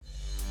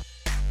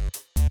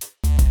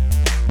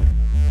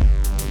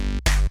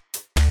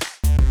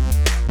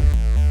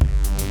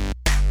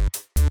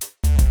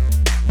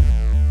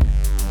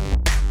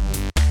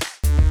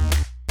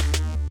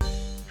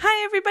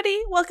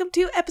welcome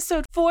to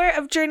episode 4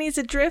 of Journeys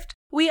Adrift.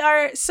 We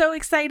are so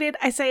excited.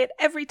 I say it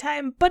every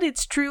time, but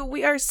it's true.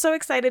 We are so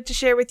excited to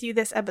share with you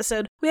this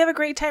episode. We have a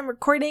great time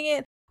recording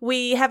it.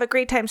 We have a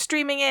great time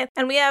streaming it,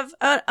 and we have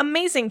an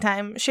amazing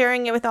time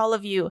sharing it with all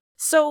of you.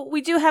 So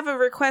we do have a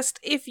request.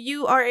 If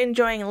you are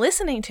enjoying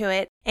listening to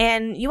it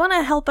and you want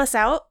to help us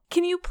out,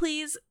 can you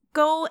please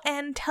go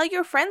and tell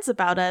your friends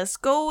about us?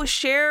 Go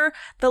share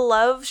the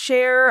love,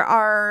 share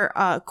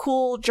our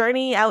cool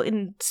journey out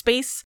in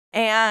space,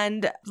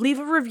 and leave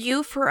a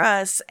review for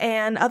us.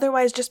 And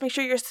otherwise, just make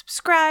sure you're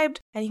subscribed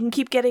and you can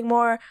keep getting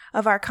more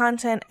of our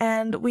content,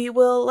 and we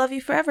will love you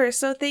forever.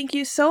 So thank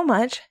you so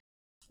much.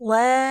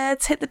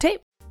 Let's hit the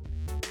tape.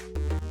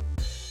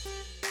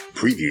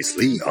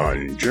 Previously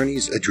on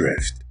Journeys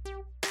Adrift.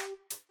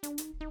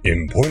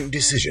 Important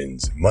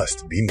decisions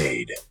must be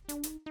made.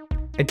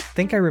 I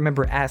think I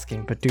remember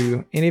asking, but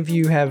do any of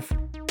you have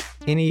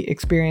any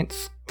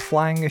experience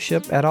flying a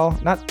ship at all?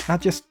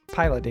 Not just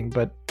piloting,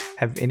 but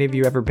have any of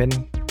you ever been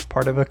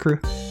part of a crew?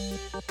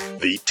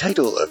 The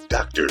title of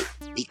doctor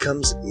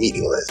becomes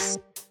meaningless.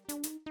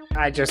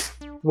 I just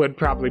would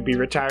probably be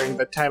retiring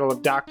the title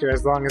of doctor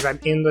as long as I'm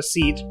in the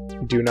seat.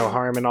 Do no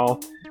harm and all.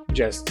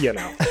 Just, you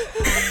know.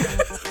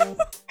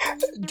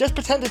 Just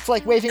pretend it's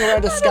like waving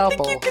around a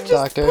scalpel, I don't think you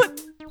can doctor.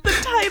 just put the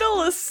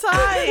title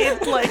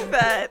aside like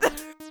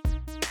that.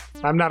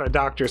 I'm not a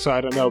doctor, so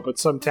I don't know, but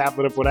some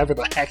tablet of whatever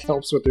the heck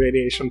helps with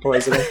radiation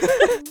poisoning.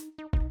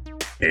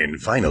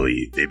 And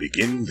finally, they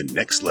begin the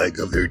next leg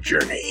of their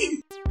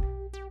journey.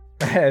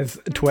 As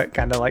Twit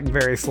kind of like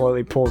very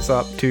slowly pulls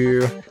up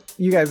to,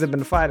 you guys have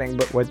been fighting,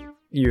 but what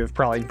you have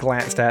probably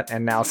glanced at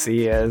and now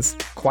see is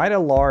quite a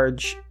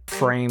large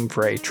frame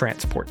for a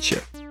transport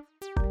ship.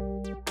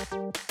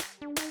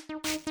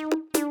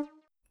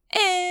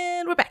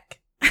 And we're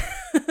back.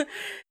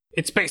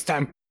 It's space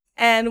time.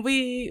 And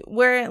we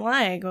weren't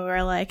lying. We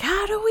were like,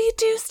 how do we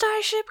do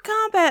starship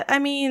combat? I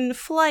mean,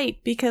 flight,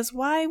 because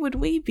why would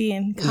we be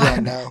in Yeah,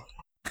 combat? no.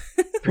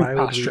 Why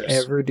would we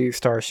Preposterous. ever do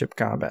starship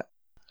combat?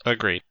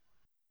 Agreed.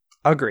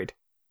 Agreed.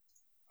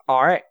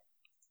 All right.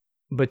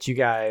 But you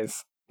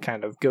guys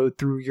kind of go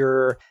through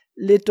your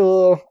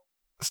little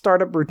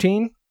startup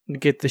routine,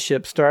 get the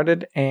ship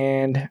started,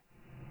 and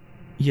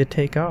you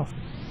take off.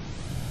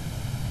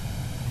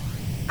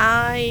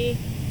 I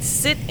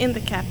sit in the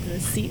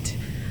captain's seat,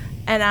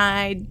 and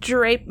I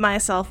drape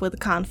myself with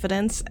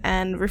confidence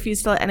and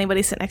refuse to let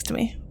anybody sit next to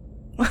me.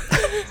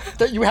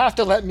 You have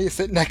to let me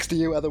sit next to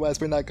you,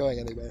 otherwise we're not going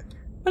anywhere.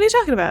 What are you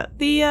talking about?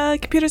 The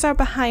computers are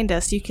behind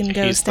us. You can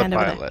go He's the stand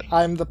over there. pilot.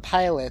 I'm the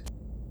pilot,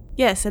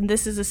 Yes, and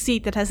this is a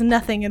seat that has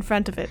nothing in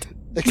front of it.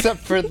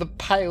 except for the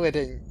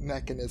piloting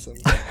mechanism.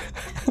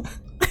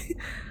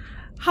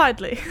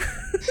 Hardly.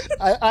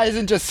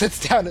 Eisen just sits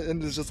down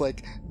and is just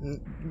like,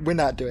 we're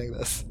not doing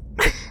this.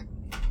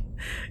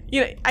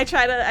 You know, I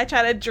try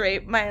to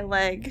drape my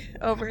leg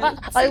over.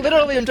 I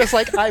literally am just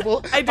like, I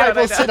will I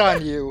don't. sit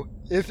on you.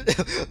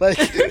 If like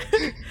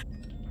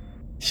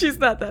She's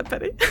not that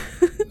petty.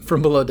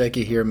 From below deck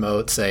you hear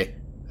Moat say,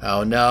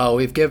 "Oh no,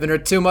 we've given her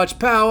too much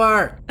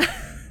power!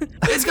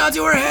 It's got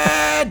to her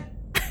head!"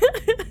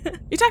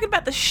 You're talking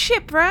about the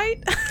ship,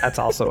 right? That's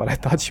also what I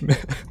thought you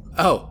meant.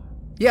 Oh,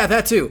 yeah,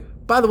 that too.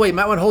 By the way, you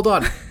might want to hold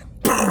on.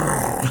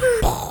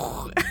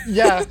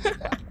 yeah,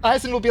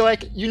 Eisen will be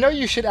like,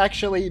 you should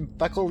actually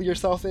buckle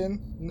yourself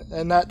in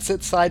and not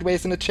sit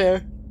sideways in a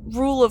chair.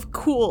 Rule of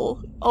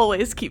cool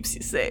always keeps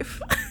you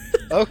safe.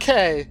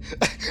 Okay.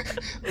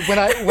 when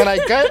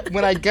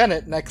I gun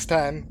it next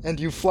time and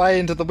you fly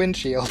into the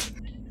windshield.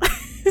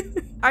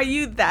 Are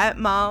you that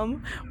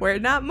mom? We're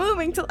not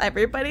moving till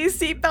everybody's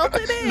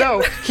seatbelted in.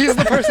 No, he's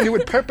the person who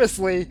would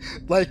purposely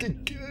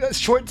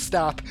short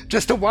stop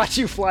just to watch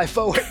you fly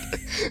forward.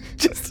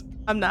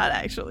 I'm not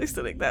actually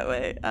sitting that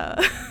way.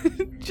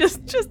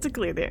 Just to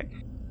clear the air.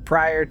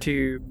 Prior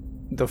to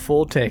the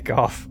full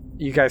takeoff,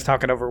 you guys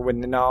talking over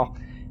wind and all,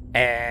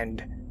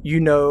 and you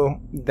know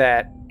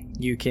that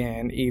you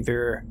can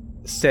either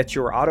set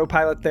your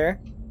autopilot there,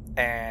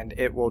 and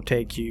it will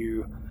take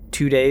you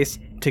 2 days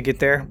to get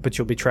there, but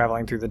you'll be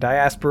traveling through the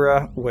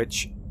diaspora,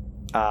 which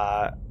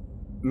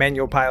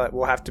manual pilot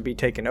will have to be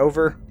taken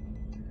over,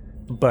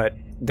 but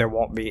there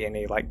won't be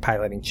any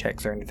piloting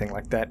checks or anything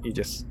like that. You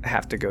just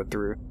have to go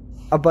through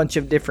a bunch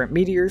of different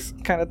meteors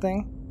kind of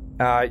thing.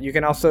 You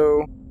can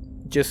also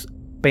just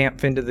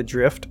bamf into the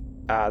drift.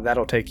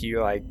 That'll take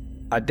you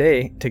a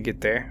day to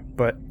get there,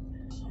 but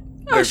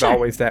there's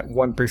always that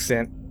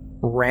 1%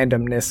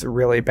 randomness,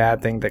 really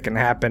bad thing that can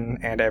happen,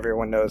 and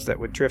everyone knows that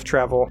with drift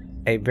travel,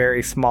 a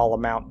very small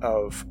amount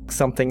of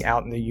something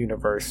out in the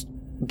universe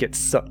gets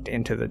sucked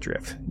into the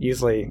drift.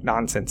 Usually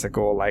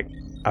nonsensical, like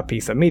a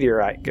piece of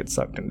meteorite gets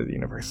sucked into the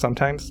universe.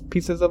 Sometimes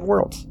pieces of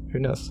worlds. Who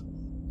knows?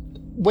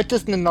 What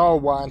does Nanal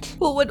want?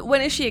 Well,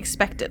 when is she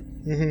expected?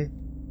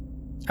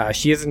 Mm-hmm.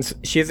 She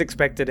is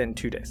expected in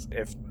 2 days.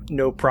 If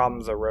no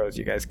problems arose,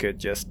 you guys could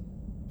just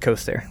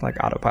coast there,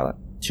 autopilot.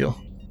 Chill.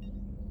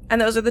 And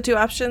those are the two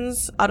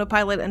options: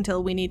 autopilot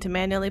until we need to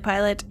manually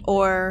pilot,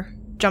 or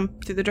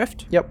jump through the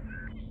drift. Yep.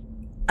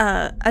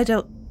 I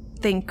don't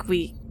think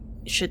we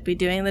should be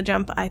doing the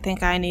jump. I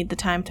think I need the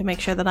time to make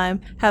sure that I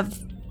have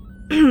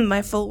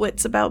my full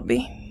wits about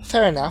me.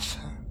 Fair enough.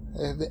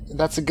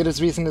 That's as good a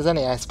reason as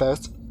any, I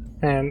suppose.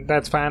 And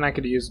that's fine. I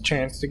could use a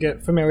chance to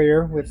get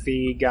familiar with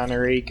the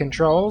gunnery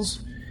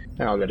controls.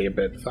 Already a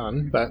bit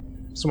fun, but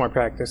some more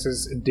practice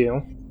is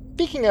due.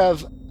 Speaking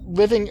of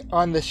living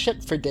on the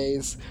ship for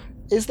days,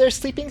 is there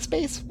sleeping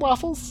space,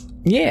 Waffles?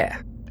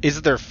 Yeah.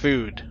 Is there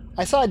food?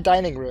 I saw a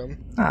dining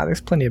room.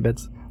 There's plenty of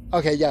beds.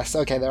 Okay, yes,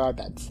 okay, there are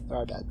beds.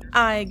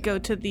 I go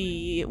to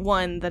the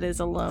one that is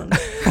alone.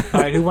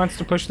 Alright, who wants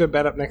to push their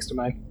bed up next to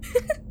mine?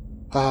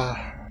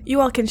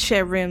 You all can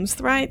share rooms,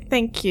 right?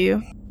 Thank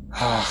you.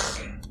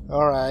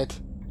 Alright.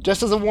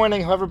 Just as a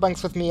warning, whoever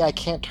bunks with me, I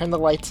can't turn the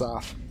lights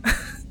off.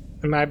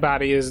 My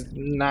body is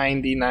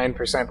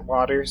 99%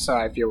 water, so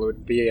I feel it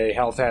would be a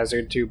health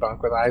hazard to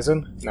bunk with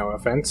Eisen. No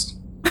offense.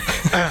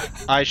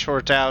 I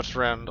short out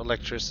around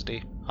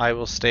electricity. I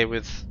will stay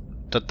with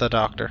the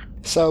doctor.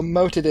 So,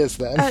 Moat it is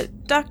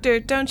then. Doctor,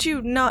 don't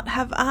you not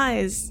have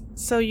eyes?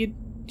 So you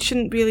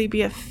shouldn't really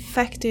be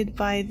affected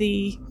by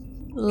the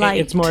light.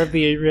 It's more of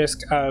the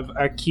risk of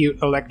acute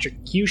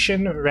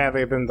electrocution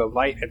rather than the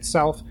light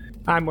itself.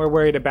 I'm more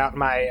worried about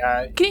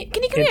my Can you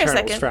come here a internals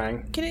second?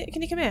 frying.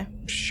 Can you come here?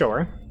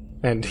 Sure.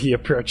 And he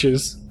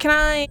approaches. Can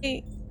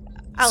I...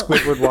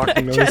 Squidward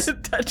walking I try noise. to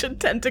touch a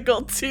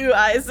tentacle to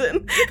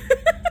Eisen.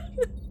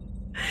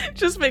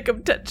 Just make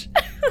him touch.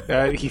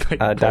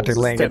 Dr.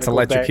 Ling gets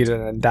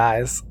electrocuted and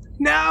dies.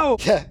 No!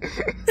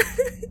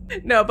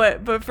 No,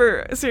 but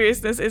for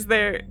seriousness, is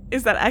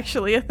that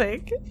actually a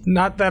thing?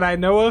 Not that I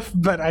know of,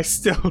 but I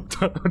still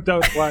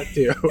don't want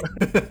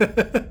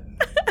to.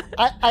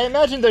 I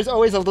imagine there's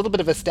always a little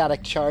bit of a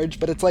static charge,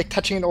 but it's like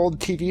touching an old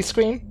TV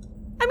screen.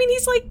 I mean,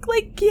 he's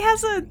like he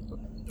has a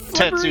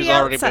Tetsu's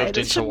already moved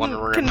into one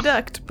room.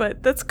 Conduct,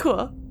 but that's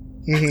cool.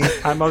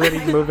 I'm already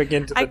moving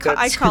into the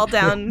I call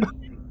down.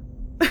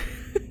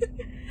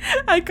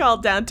 I call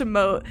down to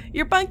Moat.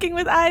 You're bunking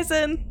with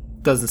Eisen.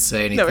 Doesn't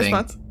say anything. No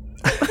response.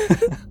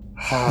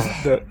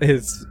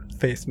 His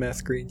face mask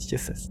screens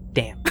just says,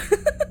 damn.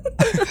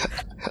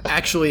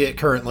 Actually, it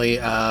currently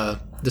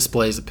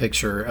displays a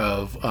picture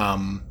of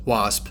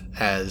Wasp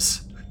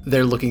as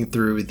they're looking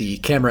through the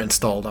camera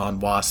installed on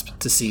Wasp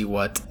to see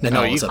what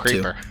Nanal is up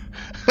creeper. to.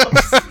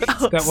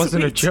 That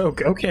wasn't a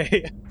joke.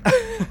 Okay.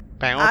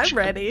 I'm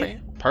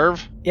ready.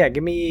 Perv? Yeah,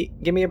 give me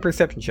a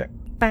perception check.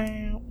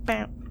 Bow,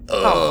 bow.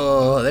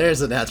 Oh,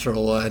 there's a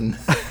natural one.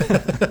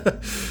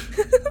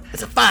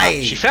 It's a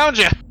 5. She found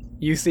you!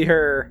 You see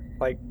her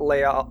like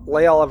lay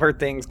all of her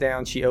things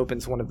down. She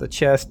opens one of the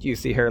chests. You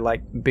see her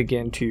like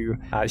begin to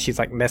she's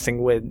like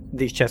messing with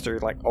these chests are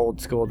like old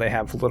school. They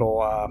have little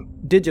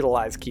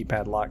digitalized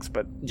keypad locks,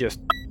 but just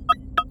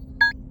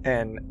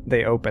and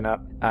they open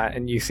up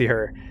and you see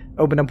her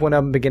open up one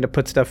of them, begin to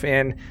put stuff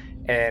in,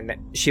 and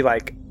she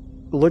like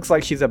looks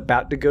like she's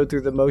about to go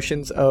through the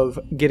motions of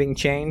getting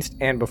changed,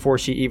 and before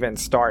she even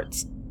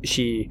starts,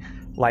 she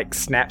like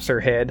snaps her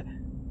head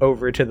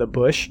over to the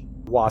bush.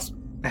 Wasp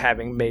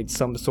having made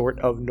some sort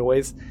of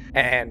noise,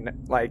 and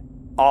like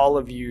all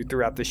of you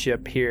throughout the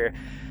ship hear,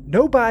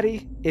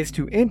 nobody is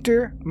to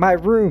enter my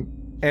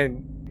room,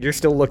 and you're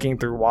still looking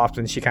through Wasp,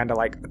 and she kind of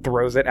like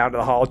throws it out of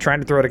the hall,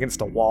 trying to throw it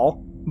against a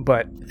wall,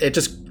 but It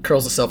just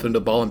curls itself into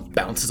a ball and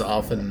bounces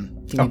off, and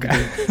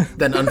Okay.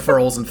 then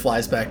unfurls and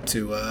flies back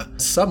to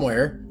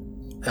somewhere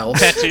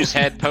else. Tetsu's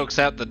head pokes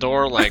out the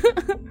door like,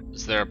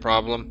 is there a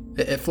problem?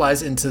 It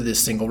flies into this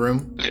single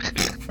room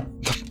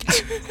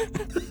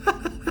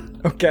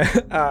okay,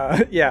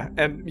 yeah,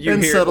 and you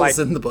and hear settles like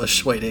in the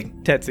bush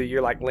waiting. Tetsu,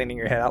 you're like leaning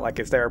your head out like,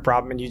 is there a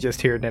problem? And you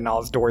just hear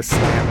Nanal's door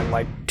slam and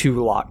like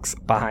 2 locks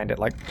behind it,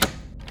 like.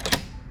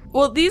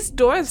 Well, these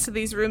doors to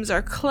these rooms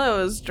are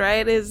closed,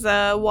 right? Is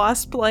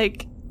Wasp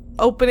like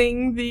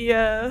opening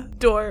the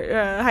door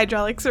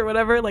hydraulics or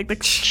whatever, like the?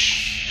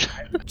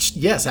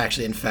 Yes,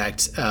 actually, in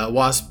fact,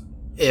 Wasp,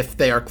 if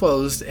they are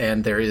closed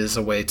and there is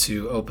a way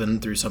to open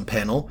through some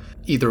panel,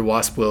 either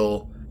Wasp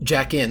will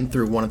jack in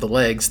through one of the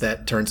legs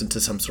that turns into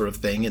some sort of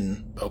thing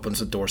and opens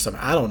the door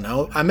somehow. I don't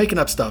know. I'm making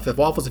up stuff. If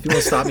Waffles, if you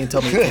want to stop me and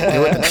tell me you can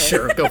do it, then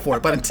sure, go for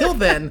it. But until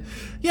then,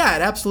 yeah,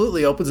 it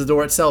absolutely opens the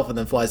door itself and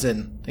then flies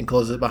in and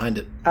closes it behind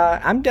it.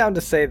 I'm down to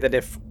say that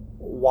if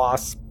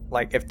Wasp,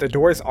 like if the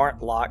doors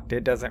aren't locked,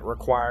 it doesn't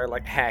require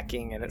like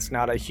hacking, and it's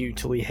not a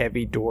hugely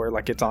heavy door,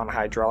 like it's on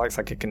hydraulics,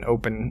 like it can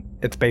open.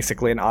 It's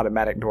basically an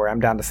automatic door. I'm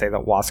down to say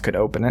that Wasp could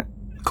open it.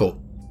 Cool.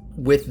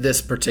 With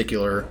this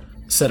particular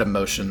set of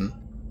motion,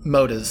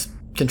 Mode is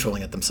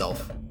controlling it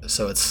themselves.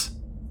 So it's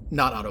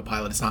not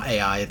autopilot, it's not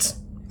AI, it's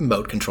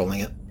Mode controlling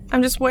it.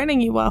 I'm just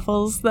warning you,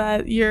 Waffles,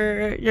 that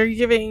you're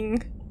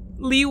giving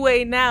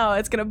leeway now.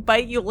 It's gonna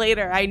bite you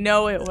later. I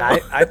know it will.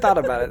 I thought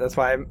about it. That's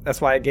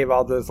why I gave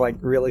all those like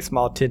really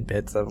small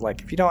tidbits of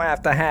like, if you don't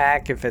have to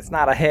hack, if it's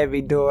not a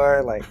heavy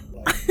door, like.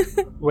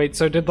 Wait,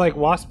 so did like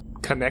Wasp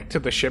connect to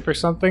the ship or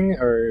something,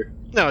 or?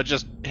 No,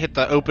 just hit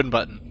the open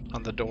button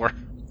on the door.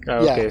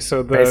 Oh, Yeah. okay,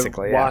 so the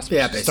Basically, yeah. Wasp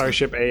Yeah, basically.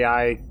 Starship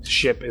AI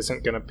ship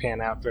isn't going to pan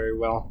out very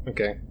well.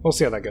 Okay, we'll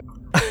see how that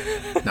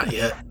goes. Not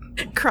yet.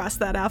 Cross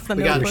that off the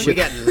We notebook.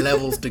 got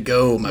levels to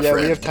go, my Yeah,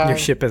 friend. we have time. Your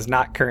ship is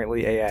not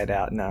currently AI'd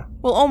out, no.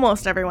 Well,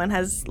 almost everyone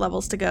has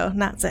levels to go,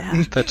 not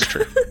Zeha. That's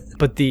true.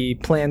 But the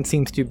plan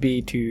seems to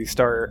be to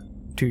start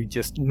to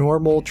just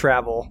normal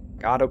travel,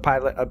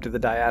 autopilot up to the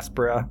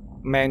diaspora,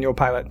 manual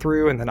pilot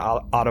through, and then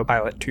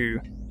autopilot to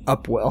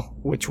Upwell,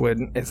 which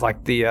is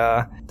like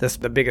the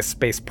biggest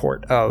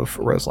spaceport of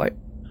Roselight.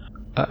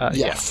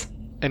 Yes.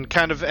 And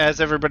kind of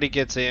as everybody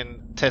gets in,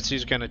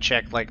 Tetsu's going to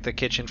check like the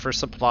kitchen for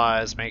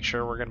supplies, make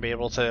sure we're going to be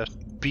able to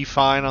be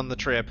fine on the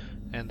trip.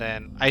 And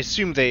then I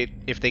assume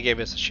if they gave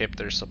us a ship,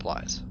 there's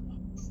supplies.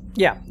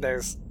 Yeah,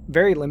 there's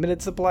very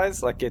limited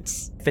supplies. Like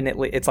it's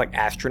like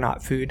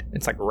astronaut food.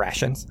 It's like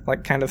rations,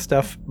 like kind of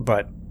stuff.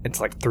 But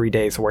it's like 3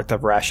 days worth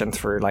of rations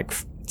for like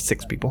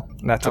 6 people.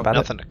 And that's about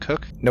nothing to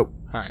cook? Nope.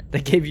 All right. They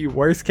gave you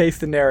worst case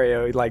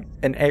scenario, like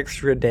an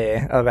extra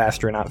day of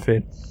astronaut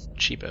food.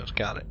 Cheapos,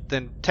 got it.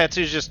 Then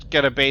Tetsu's just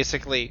gonna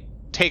basically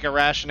take a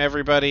ration,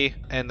 everybody,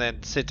 and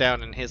then sit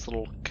down in his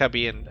little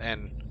cubby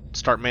and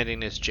start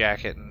mending his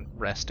jacket and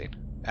resting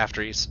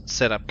after he's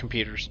set up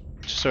computers.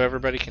 Just so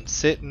everybody can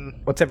sit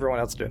and... What's everyone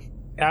else doing?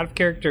 Out of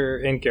character,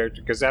 in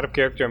character? Because out of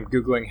character, I'm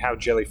Googling how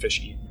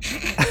jellyfish eat.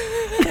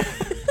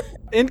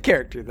 In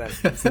character, then,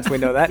 since we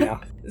know that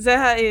now.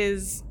 Zeha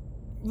is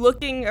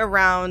looking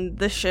around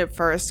the ship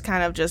first,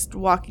 kind of just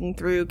walking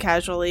through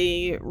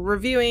casually,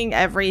 reviewing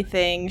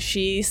everything.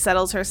 She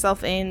settles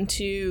herself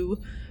into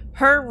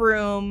her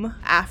room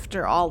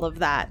after all of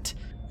that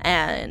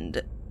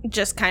and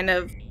just kind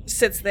of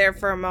sits there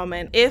for a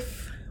moment.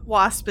 If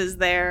Wasp is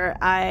there,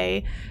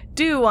 I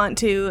do want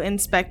to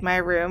inspect my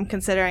room,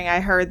 considering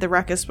I heard the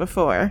ruckus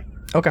before.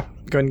 Okay,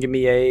 go ahead and give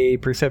me a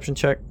perception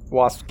check.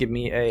 Wasp, give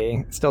me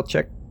a stealth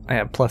check. I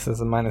have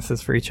pluses and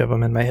minuses for each of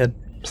them in my head.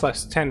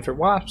 Plus 10 for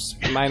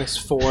Wasp, minus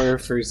 4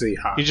 for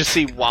Zeha. You just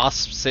see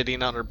Wasp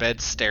sitting on her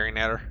bed staring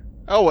at her.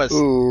 Oh, it's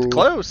Ooh.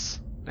 close.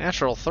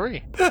 Natural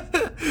 3.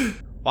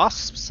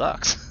 Wasp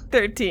sucks.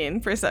 13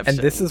 perception.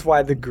 And this is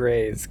why the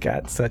Greys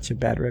got such a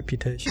bad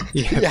reputation.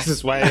 Yeah, this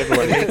is why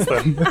everyone hates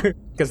them.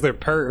 Because they're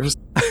pervs.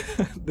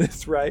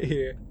 This right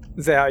here.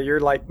 Zeha, you're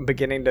like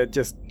beginning to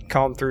just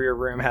comb through your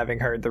room having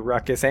heard the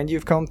ruckus, and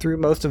you've combed through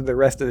most of the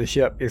rest of the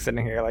ship. You're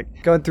sitting here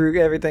like going through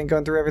everything,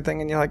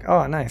 and you're like,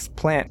 oh, nice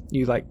plant.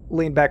 You like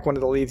lean back one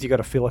of the leaves. You got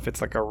to feel if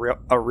it's like a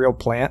real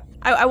plant.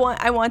 I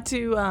want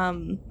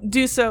to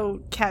do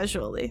so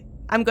casually.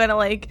 I'm going to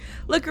like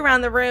look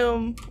around the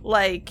room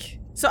like...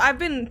 So I've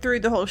been through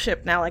the whole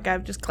ship now. Like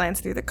I've just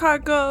glanced through the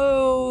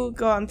cargo,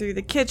 gone through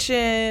the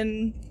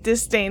kitchen,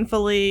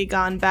 disdainfully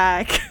gone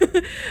back,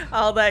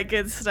 all that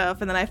good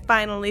stuff. And then I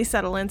finally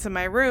settle into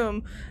my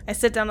room. I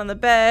sit down on the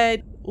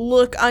bed,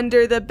 look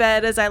under the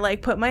bed as I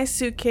like put my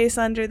suitcase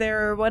under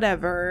there or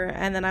whatever.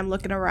 And then I'm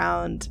looking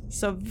around.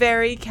 So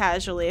very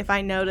casually, if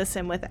I notice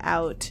him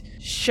without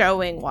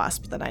showing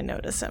Wasp that I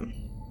notice him.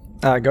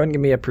 Go ahead and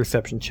give me a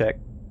perception check.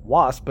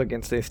 Wasp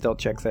against a stealth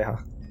check,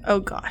 Zeha. Oh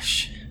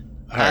gosh.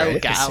 All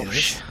right, gosh. let's see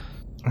this.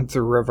 It's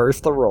a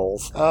reverse the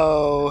rolls.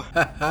 Oh,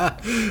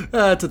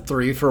 It's a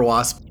 3 for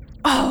Wasp.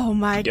 Oh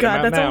my Get him god,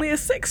 out that's now. only a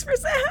 6 for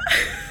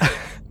Zeha.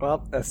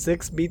 Well, a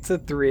 6 beats a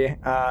 3.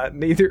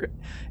 Neither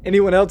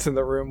anyone else in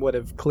the room would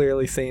have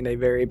clearly seen a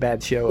very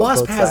bad show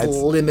Wasp of both has sides.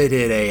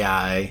 limited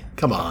AI.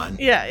 Come on.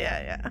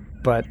 Yeah.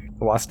 But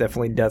Wasp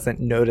definitely doesn't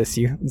notice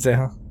you,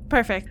 Zeha.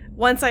 Perfect.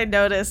 Once I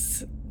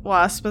notice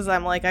Wasp, as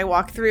I'm like, I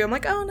walk through, I'm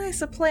like, oh,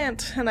 nice, a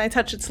plant. And I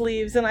touch its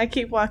leaves and I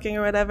keep walking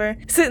or whatever.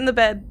 Sit in the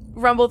bed,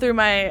 rumble through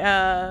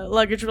my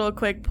luggage real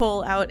quick,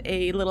 pull out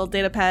a little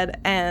data pad,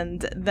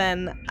 and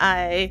then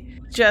I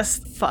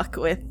just fuck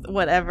with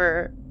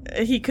whatever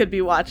he could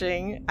be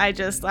watching.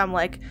 I'm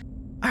like,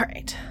 all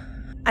right,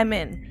 I'm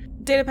in.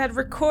 Datapad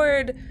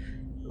record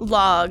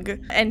log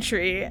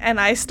entry,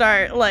 and I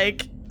start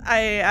like,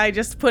 I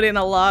just put in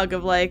a log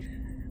of like,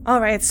 all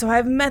right, so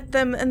I've met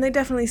them, and they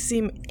definitely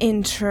seem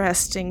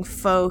interesting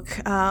folk.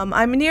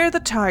 I'm near the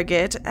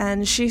target,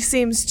 and she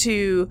seems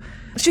to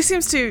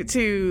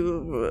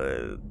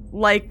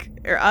like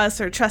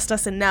us or trust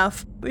us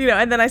enough,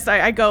 And then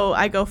I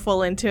go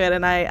full into it,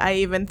 and I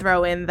even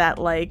throw in that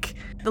like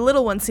the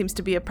little one seems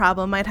to be a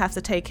problem. Might have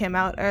to take him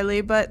out early,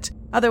 but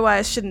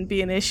otherwise shouldn't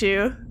be an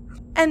issue.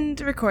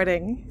 End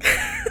recording.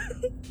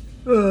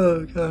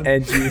 Oh, God.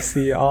 And you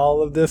see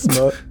all of this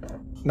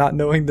not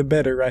knowing the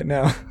better right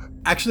now.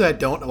 Actually, I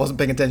don't. I wasn't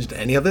paying attention to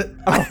any of it.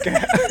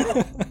 Okay.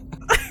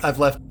 I've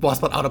left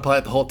Wasp on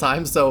autopilot the whole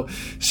time, so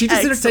she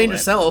just entertained Excellent.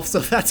 herself, so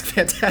that's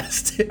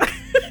fantastic.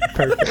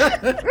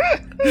 Perfect.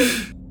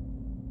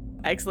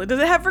 Excellent. Does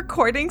it have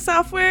recording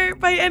software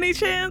by any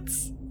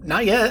chance?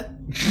 Not yet.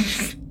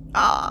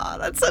 Ah,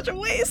 that's such a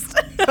waste.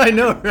 I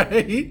know,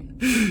 right?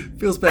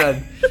 Feels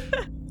bad.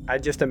 I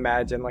just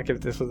imagine, like,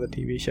 if this was a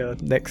TV show,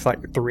 next,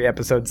 like, 3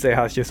 episodes,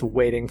 Zeha's just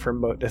waiting for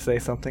Moat to say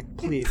something.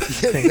 Please.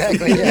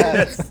 exactly,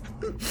 yeah.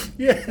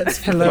 Yes.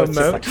 Hello, It's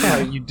just Moat. How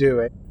you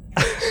doing?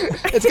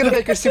 It's gonna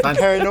make her super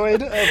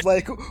paranoid of,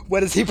 like,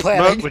 what is he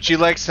planning? Moat, would you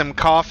like some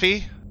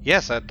coffee?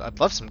 Yes, I'd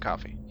love some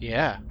coffee.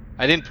 Yeah.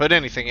 I didn't put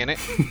anything in it.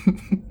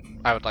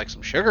 I would like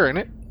some sugar in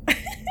it.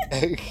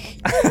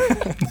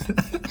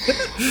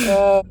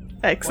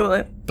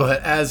 Excellent.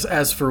 But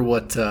as for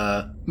what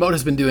Moat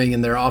has been doing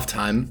in their off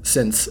time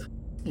since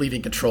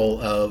leaving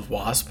control of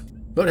Wasp,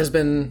 Moat has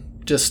been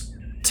just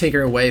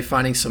tinkering away,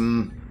 finding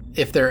some,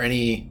 if there are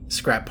any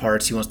scrap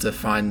parts, he wants to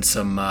find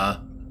some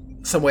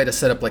way to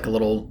set up like a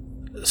little,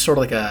 sort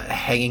of like a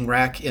hanging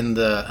rack in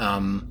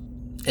the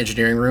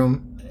engineering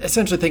room.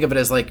 Essentially think of it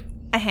as like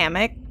A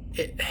hammock.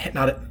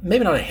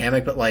 Maybe not a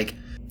hammock, but like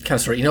kind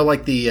of sort of, you know,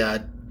 like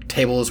the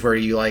tables where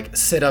you like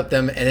sit up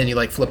them and then you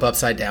like flip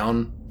upside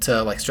down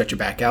to like stretch your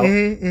back out.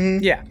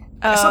 Yeah.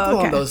 Something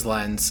along okay. those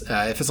lines.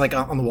 If it's like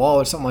on the wall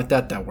or something like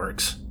that, that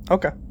works.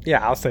 Okay.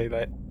 Yeah, I'll say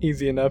that.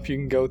 Easy enough. You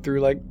can go through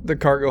like the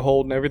cargo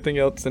hold and everything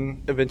else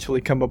and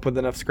eventually come up with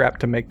enough scrap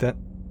to make that.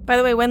 By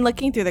the way, when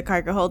looking through the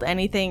cargo hold,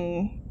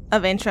 anything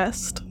of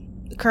interest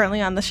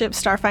currently on the ship,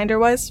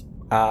 Starfinder-wise?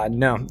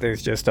 No,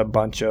 there's just a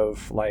bunch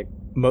of like,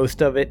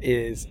 most of it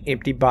is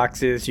empty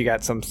boxes. You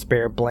got some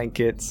spare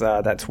blankets.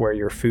 That's where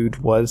your food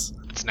was.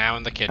 It's now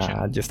in the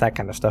kitchen, Just that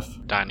kind of stuff.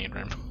 dining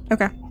room.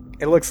 Okay.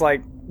 It looks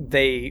like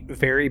they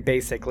very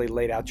basically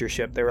laid out your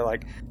ship. They were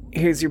like,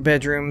 here's your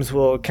bedrooms.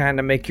 We'll kind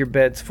of make your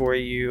beds for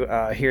you.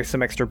 Here's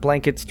some extra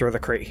blankets. Throw the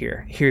crate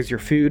here. Here's your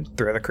food.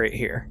 Throw the crate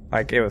here.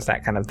 Like, it was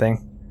that kind of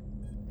thing.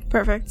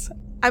 Perfect.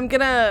 I'm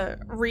gonna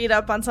read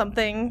up on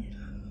something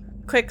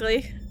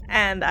quickly,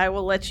 and I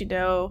will let you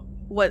know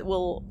what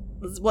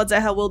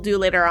Zahel will do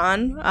later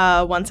on,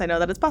 once I know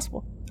that it's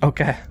possible.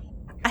 Okay.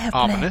 I have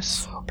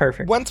Ominous.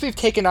 Perfect. Once we've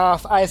taken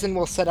off, Eisen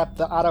will set up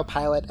the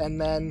autopilot,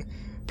 and then,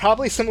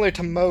 probably similar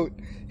to Moat,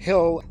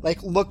 he'll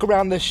like look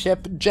around the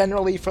ship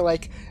generally for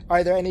like,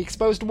 are there any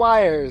exposed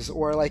wires,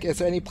 or like, is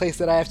there any place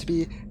that I have to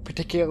be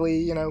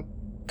particularly,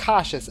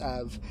 cautious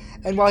of?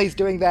 And while he's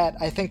doing that,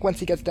 I think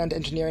once he gets down to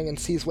engineering and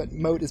sees what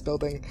Moat is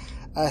building,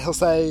 he'll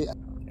say,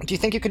 "Do you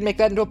think you could make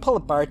that into a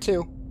pull-up bar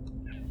too?"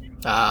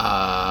 Sure.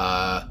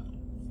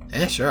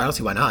 I don't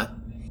see why not.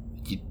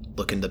 You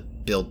looking to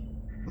build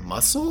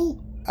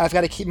muscle? I've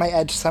got to keep my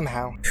edge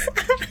somehow.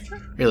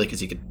 Really?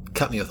 Because you could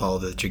cut me with all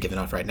that you're giving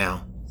off right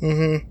now.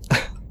 Mm-hmm.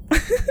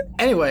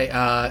 Anyway,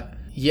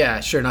 yeah,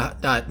 sure.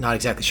 Not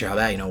exactly sure how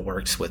that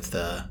works with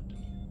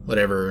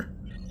whatever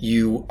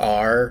you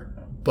are,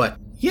 but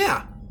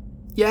yeah,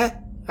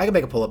 I can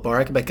make a pull-up bar.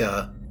 I can make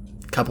a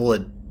couple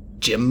of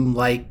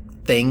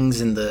gym-like things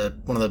in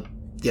one of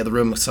the other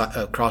room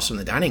across from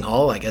the dining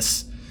hall. I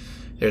guess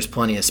there's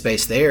plenty of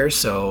space there,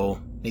 so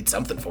need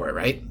something for it,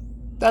 right?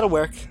 That'll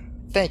work.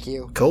 Thank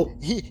you. Cool.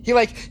 He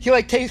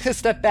takes a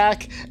step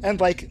back and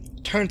like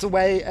turns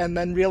away and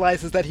then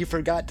realizes that he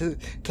forgot to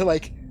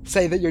like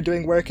say that you're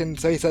doing work, and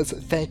so he says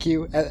thank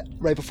you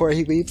right before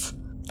he leaves.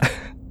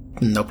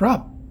 No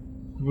problem.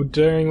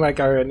 During like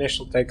our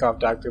initial takeoff,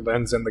 Dr.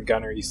 Lynn's in the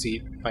gunnery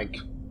seat, like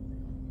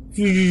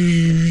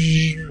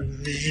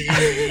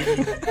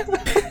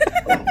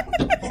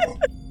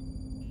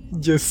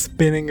Just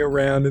spinning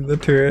around in the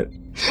turret.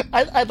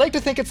 I'd like to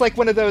think it's like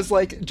one of those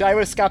like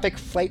gyroscopic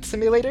flight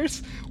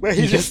simulators where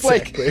he's just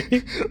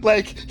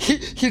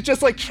he's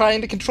just like trying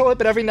to control it,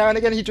 but every now and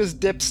again he just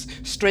dips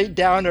straight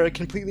down or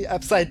completely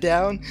upside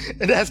down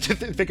and has to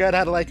figure out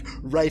how to like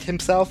right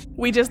himself.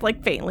 We just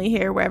like faintly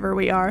hear wherever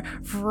we are.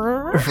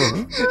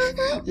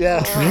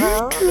 Yeah.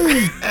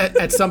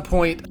 At some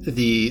point,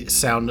 the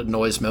sound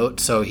annoys Moat,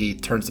 so he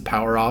turns the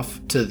power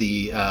off to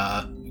the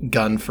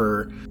gun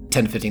for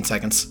 10 to 15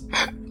 seconds.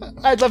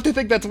 I'd love to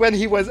think that's when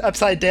he was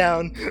upside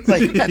down,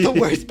 like at the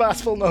worst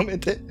possible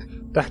moment.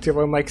 Dr.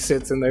 Lynn like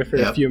sits in there for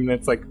a few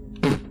minutes, like,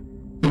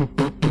 and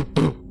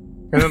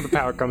then the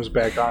power comes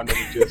back on, and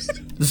he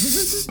just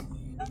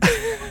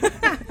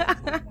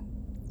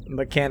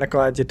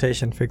Mechanical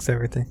agitation fix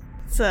everything.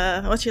 It's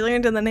what you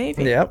learned in the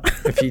Navy. Yep.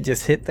 If you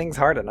just hit things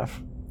hard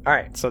enough. All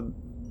right. So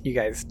you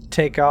guys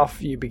take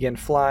off. You begin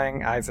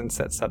flying. Eisen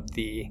sets up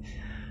the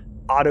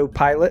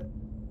autopilot.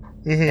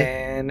 Mm-hmm.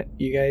 And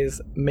you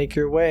guys make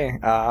your way.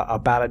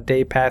 About a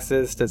day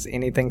passes. Does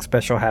anything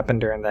special happen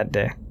during that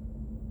day?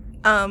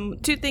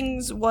 Two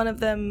things. One of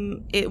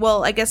them,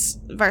 I guess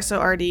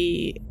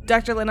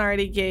Dr. Lynn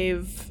already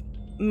gave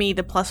me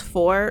the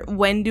 +4.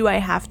 When do I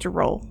have to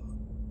roll?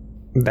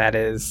 That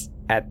is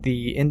at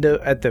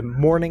the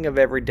morning of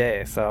every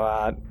day.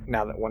 So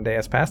now that one day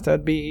has passed,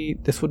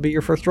 this would be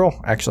your first roll,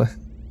 actually.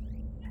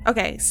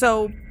 Okay,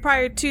 so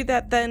prior to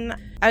that, then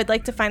I would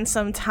like to find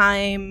some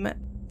time,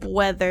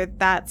 whether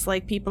that's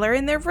like people are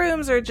in their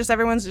rooms or just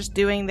everyone's just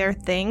doing their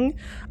thing,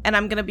 and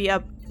I'm gonna be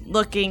up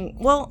looking.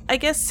 Well, I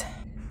guess,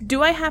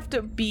 do I have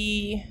to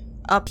be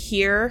up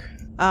here,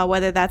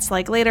 whether that's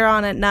like later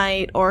on at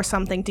night or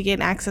something, to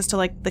gain access to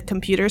like the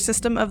computer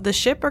system of the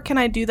ship, or can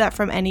I do that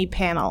from any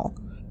panel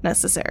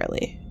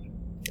necessarily?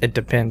 It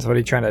depends. What are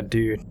you trying to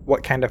do?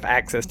 What kind of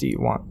access do you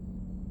want?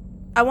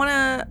 I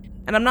wanna,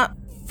 and I'm not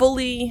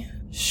fully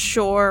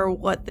sure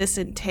what this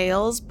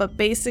entails, but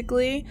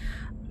basically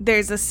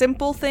there's a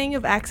simple thing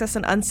of access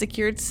an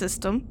unsecured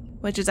system,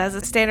 which is as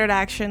a standard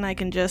action, I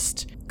can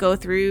just go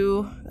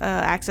through,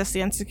 access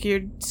the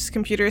unsecured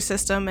computer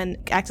system and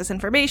access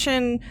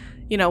information,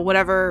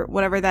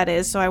 whatever that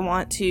is. So I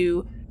want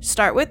to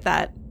start with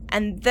that.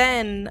 And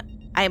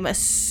then I'm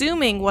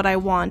assuming what I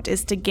want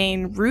is to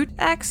gain root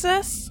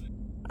access,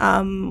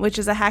 which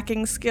is a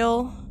hacking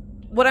skill.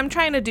 What I'm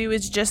trying to do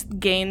is just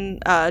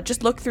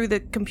look through the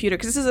computer,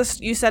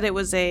 because you said it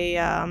was a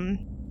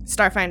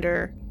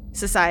Starfinder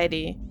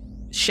Society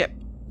ship.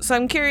 So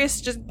I'm curious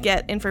to just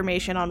get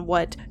information on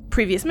what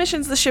previous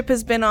missions the ship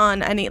has been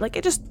on. I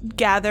just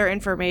gather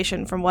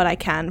information from what I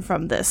can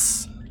from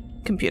this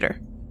computer.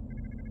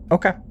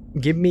 Okay.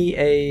 Give me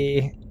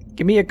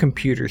a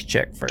computers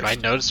check first. Do I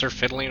notice her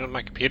fiddling with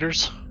my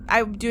computers?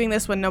 I'm doing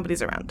this when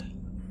nobody's around.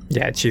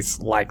 Yeah, she's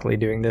likely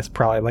doing this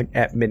probably like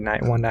at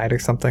midnight one night or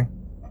something.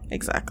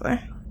 Exactly.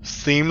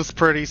 Seems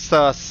pretty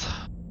sus.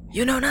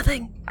 You know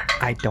nothing.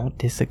 I don't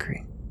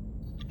disagree.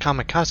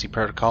 Kamikaze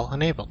protocol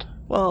enabled.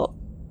 Well,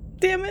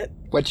 damn it.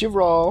 What'd you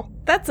roll?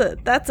 That's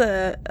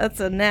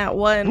a nat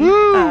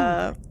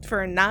 1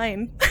 for a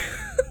 9.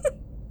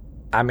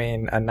 I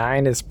mean, a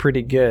 9 is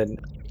pretty good.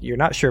 You're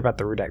not sure about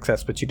the root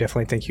access, but you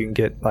definitely think you can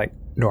get like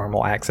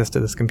normal access to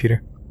this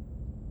computer.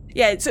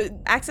 Yeah, so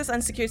access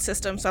unsecured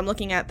system. So I'm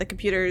looking at the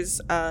computer's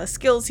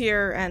skills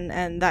here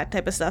and that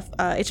type of stuff.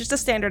 It's just a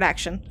standard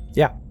action.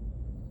 Yeah.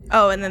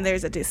 Oh, and then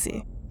there's a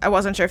DC. I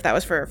wasn't sure if that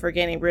was for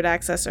gaining root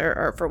access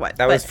or for what.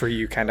 That was for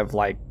you kind of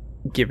like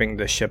giving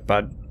the ship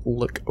a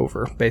look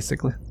over,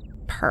 basically.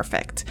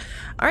 Perfect.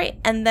 All right,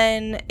 and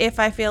then if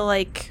I feel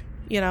like,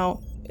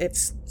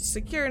 it's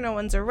secure, no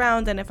one's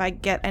around, and if I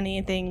get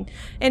anything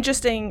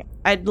interesting,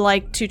 I'd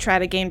like to try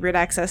to gain root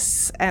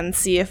access and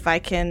see if I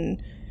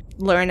can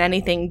learn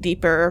anything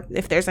deeper.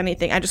 If there's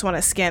anything, I just want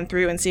to scan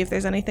through and see if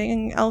there's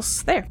anything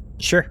else there.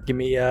 Sure. Give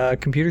me a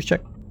computers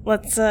check.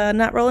 Let's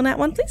not roll a nat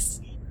 1,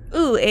 please.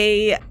 Ooh,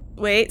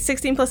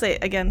 16 plus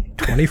 8 again.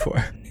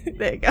 24.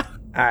 There you go.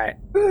 All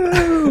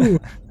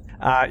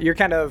right. You're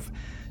kind of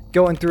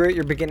going through it.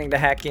 You're beginning to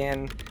hack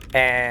in,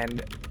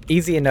 and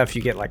easy enough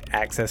you get like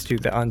access to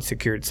the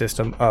unsecured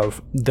system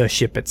of the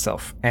ship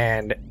itself,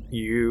 and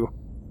you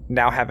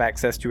now have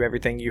access to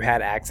everything you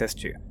had access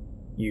to.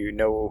 You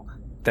know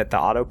that the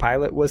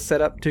autopilot was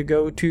set up to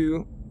go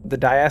to the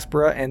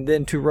Diaspora and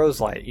then to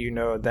Roselight. You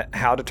know that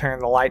how to turn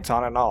the lights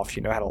on and off.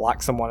 You know how to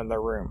lock someone in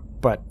their room.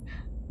 But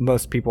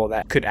most people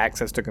that could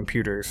access to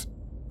computers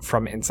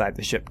from inside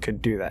the ship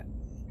could do that.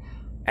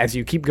 As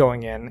you keep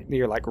going in,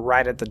 you're like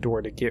right at the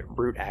door to get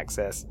root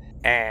access,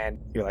 and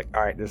you're like,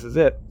 all right, this is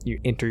it. You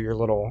enter your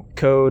little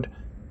code,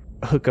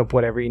 hook up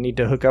whatever you need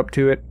to hook up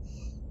to it,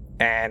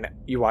 and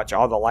you watch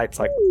all the lights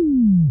like,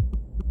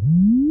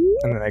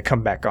 and then they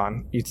come back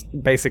on. You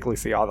basically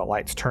see all the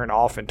lights turn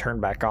off and turn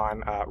back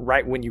on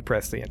right when you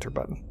press the enter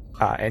button,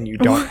 and you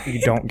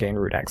don't gain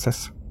root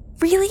access.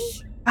 Really?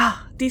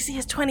 DC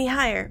is 20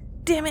 higher.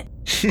 Damn it!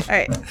 All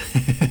right,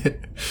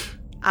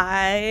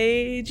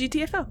 I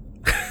GTFO.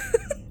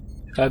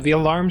 The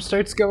alarm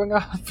starts going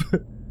off.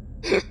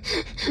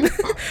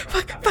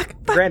 Fuck.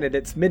 Granted,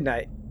 it's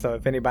midnight, so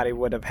if anybody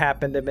would have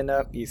happened to have been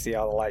up, you see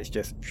all the lights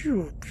just,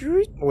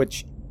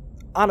 which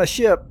on a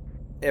ship,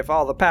 if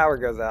all the power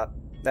goes out,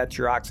 that's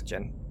your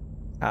oxygen.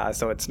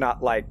 So it's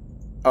not like,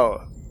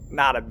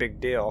 not a big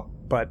deal,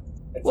 but...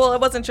 Well, I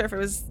wasn't sure if it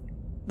was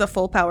the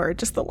full power or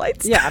just the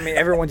lights. Yeah, I mean,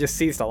 everyone just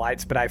sees the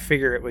lights, but I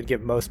figure it would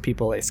give most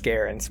people a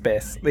scare in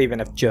space, even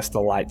if just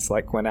the lights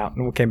like went out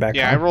and came back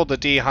on. I rolled a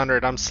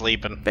D100. I'm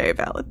sleeping. Very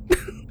valid.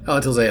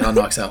 Until Zehan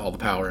knocks out all the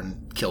power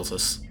and kills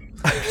us.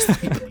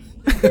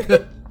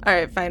 All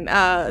right, fine.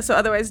 So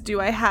otherwise,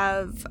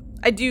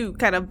 I do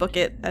kind of book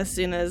it as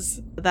soon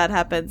as that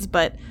happens,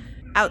 but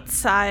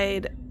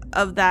outside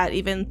of that,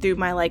 even through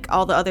my, like,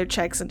 all the other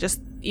checks and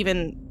just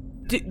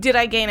even, did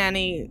I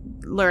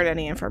learn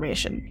any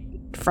information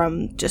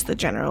from just the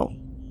general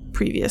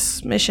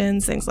previous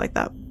missions, things like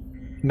that?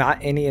 Not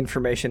any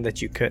information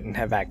that you couldn't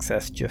have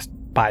accessed just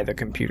by the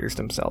computers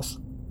themselves,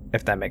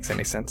 if that makes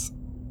any sense.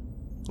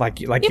 Like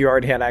you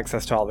already had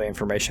access to all the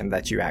information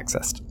that you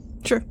accessed.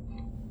 Sure.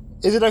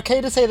 Is it okay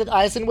to say that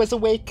Eisen was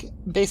awake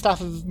based off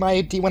of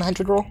my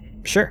D100 roll?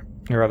 Sure.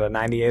 You rolled a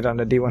 98 on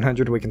the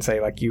D100. We can say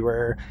like you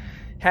were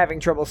having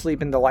trouble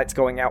sleeping, the lights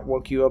going out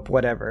woke you up,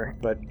 whatever.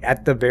 But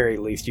at the very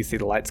least, you see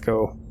the lights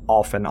go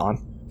off and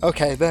on.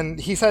 Okay, then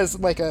he says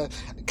like a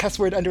cuss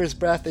word under his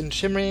breath in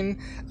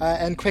Shimmering,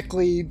 and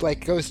quickly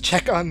like goes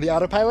check on the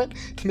autopilot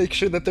to make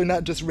sure that they're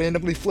not just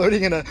randomly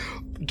floating in a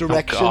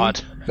direction. Oh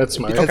God, that's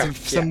smart. Because of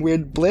some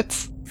weird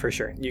blitz. For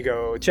sure. You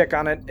go check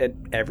on it.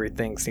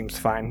 Everything seems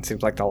fine.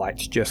 Seems like the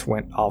lights just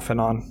went off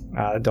and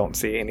on. Don't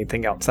see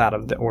anything else out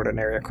of the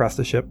ordinary across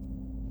the ship.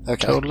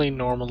 Okay. Totally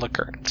normal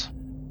occurrence.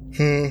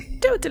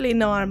 Totally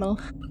normal.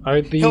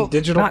 Are the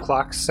digital not-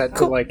 clocks set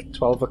to like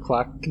 12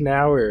 o'clock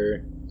now,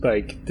 or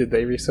like did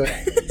they reset?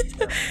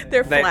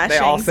 They're flashing they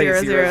all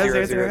say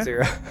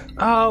 0.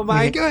 Oh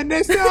my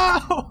goodness,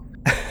 no!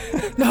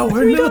 No,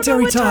 we're in We don't know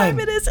military what time. time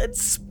it is in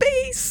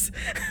space.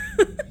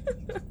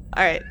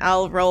 All right,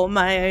 I'll roll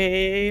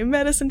my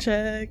medicine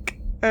check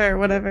or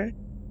whatever.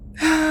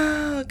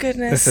 Oh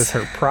goodness. This is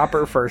her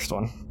proper first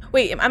one.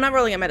 Wait, I'm not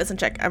rolling a medicine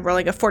check. I'm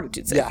rolling a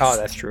fortitude save. Yes. Oh,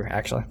 that's true,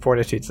 actually.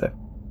 Fortitude save.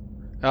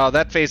 Oh,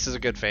 that face is a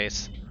good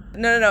face.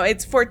 No.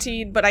 It's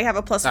 14, but I have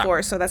a plus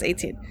 4, so that's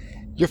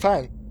 18. You're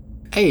fine.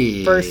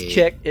 Hey. First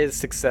check is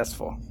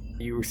successful.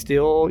 You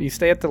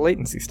stay at the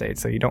latency state,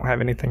 so you don't have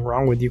anything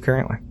wrong with you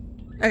currently.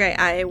 Okay,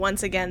 I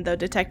once again, though,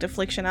 detect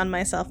affliction on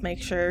myself,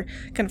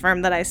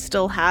 confirm that I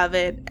still have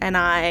it, and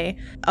I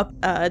up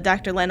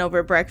Dr. Len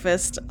over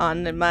breakfast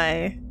on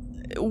my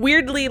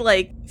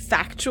weirdly,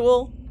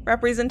 factual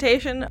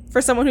representation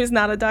for someone who's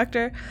not a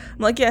doctor. I'm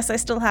like, yes, I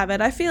still have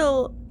it. I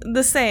feel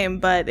the same,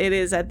 but it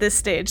is at this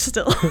stage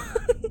still.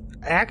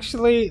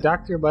 Actually,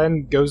 Dr.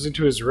 Len goes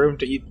into his room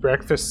to eat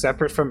breakfast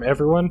separate from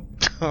everyone.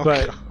 Oh,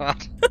 But-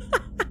 God.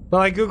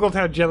 Well, I googled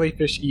how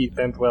jellyfish eat,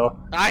 and well,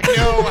 I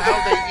know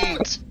how they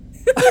eat.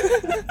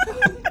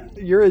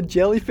 You're a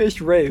jellyfish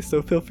race,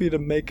 so feel free to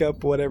make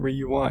up whatever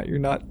you want. You're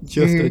not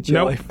just a Nope.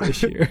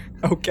 jellyfish here.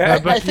 Okay.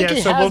 but I think he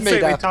so has we'll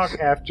made say we up. talk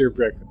after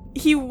breakfast.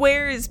 He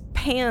wears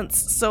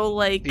pants,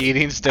 so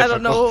Eating's I difficult.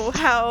 don't know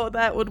how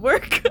that would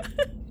work.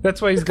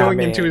 That's why he's going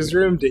into mean- his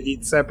room to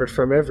eat separate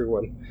from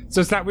everyone. So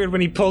it's not weird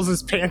when he pulls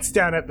his pants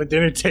down at the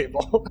dinner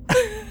table.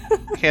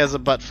 He has a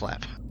butt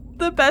flap.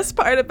 The best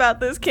part about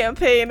this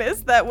campaign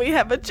is that we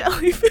have a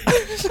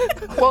jellyfish.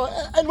 Well,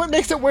 and what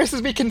makes it worse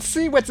is we can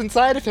see what's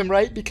inside of him,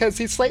 right? Because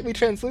he's slightly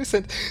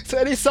translucent, so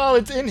any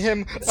solids in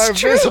him are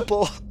true.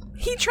 visible.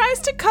 He tries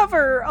to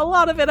cover a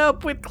lot of it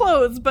up with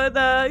clothes, but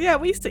yeah,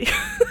 we see.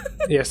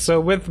 Yeah, so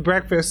with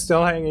breakfast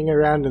still hanging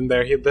around in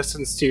there, he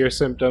listens to your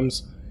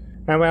symptoms.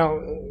 And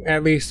well,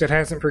 at least it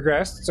hasn't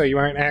progressed, so you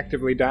aren't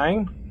actively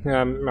dying.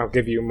 I'll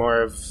give you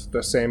more of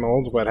the same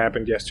old what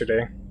happened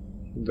yesterday.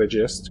 The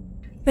gist.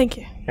 Thank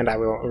you. And I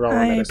will roll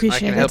I a medicine. I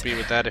appreciate can it. help you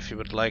with that if you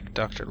would like,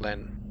 Dr.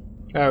 Len.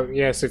 Oh,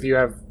 yes, if you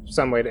have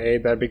some way to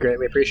aid, that'd be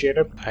greatly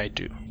appreciated. I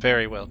do.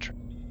 Very well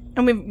trained.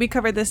 And we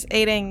covered this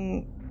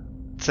aiding.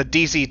 It's a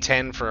DC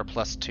 10 for a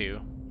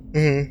 +2.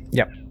 Mm-hmm.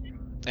 Yep.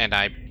 And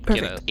I get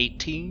Perfect. a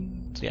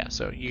 18. Yeah,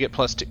 so you get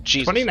 +2.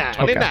 Jesus. 29.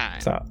 29.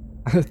 So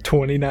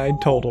 29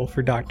 total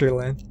for Dr.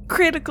 Lin.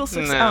 Critical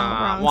success.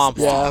 Nah, oh, wrong. womp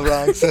Yeah,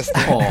 wrong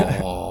system.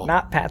 Aww.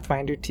 Not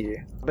Pathfinder 2.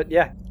 But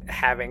yeah,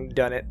 having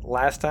done it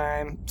last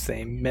time,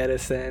 same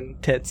medicine,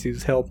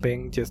 Tetsu's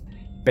helping, just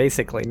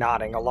basically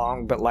nodding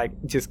along, but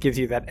just gives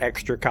you that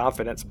extra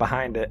confidence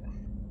behind it.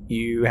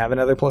 You have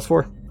another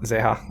 +4,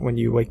 Zeha, when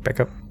you wake back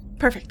up.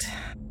 Perfect.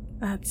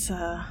 That's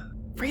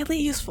really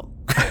useful.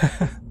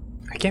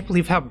 I can't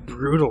believe how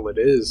brutal it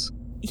is.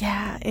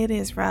 Yeah, it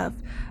is rough.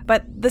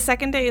 But the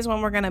second day is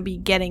when we're going to be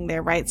getting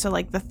there, right? So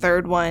the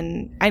third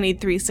one, I need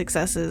 3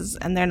 successes,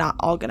 and they're not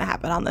all going to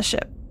happen on the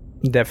ship.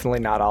 Definitely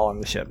not all on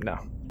the ship, no.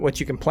 What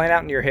you can plan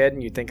out in your head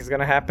and you think is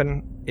going to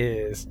happen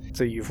is,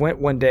 so you've went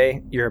one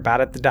day, you're about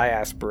at the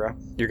diaspora,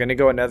 you're going to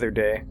go another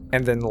day,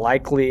 and then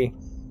likely,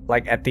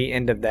 at the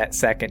end of that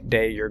second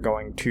day, you're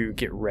going to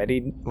get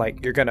ready,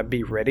 you're going to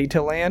be ready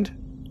to land.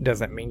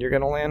 Doesn't mean you're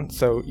going to land,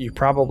 so you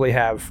probably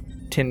have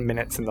 10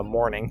 minutes in the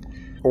morning,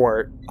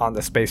 or on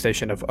the space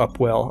station of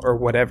Upwell, or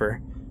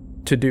whatever,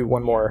 to do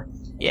one more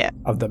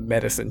of the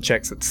medicine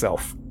checks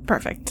itself.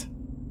 Perfect.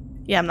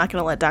 Yeah, I'm not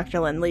going to let Dr.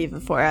 Lin leave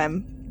before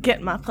I'm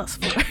getting my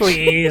 +4.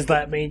 Please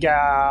let me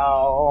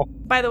go.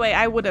 By the way,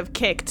 I would have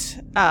kicked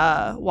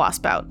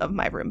Wasp out of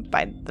my room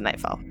by the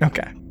nightfall.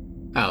 Okay.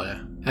 Oh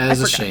yeah, that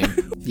is a forgot.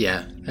 shame.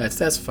 Yeah,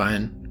 that's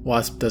fine.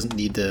 Wasp doesn't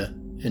need to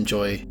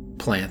enjoy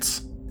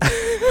plants.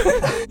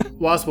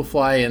 Wasp will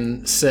fly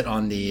and sit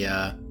on the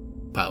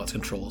pilot's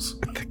controls.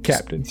 The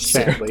captain's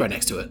chair. Sadly. Right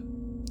next to it.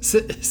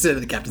 Sit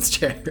in the captain's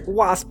chair.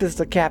 Wasp is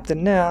the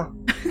captain now.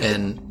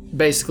 And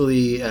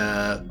basically,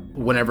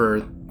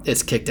 whenever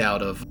it's kicked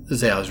out of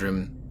Zeha's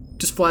room,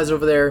 just flies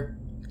over there,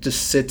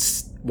 just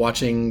sits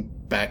watching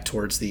back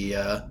towards the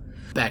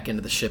back end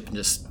of the ship and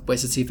just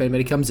waits to see if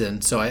anybody comes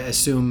in. So I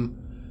assume,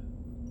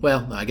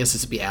 well, I guess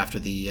this would be after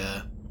the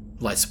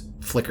lights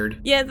flickered.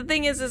 Yeah, the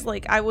thing is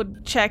I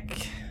would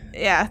check.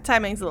 Yeah,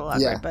 timing's a little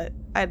awkward, Yeah. but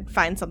I'd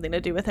find something to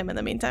do with him in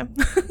the meantime.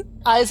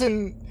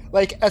 Eisen,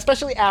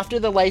 especially after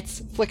the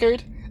lights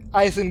flickered,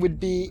 Eisen would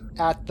be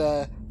at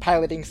the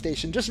piloting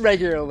station just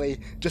regularly,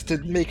 just to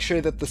make sure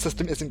that the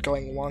system isn't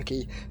going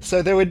wonky.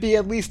 So there would be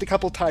at least a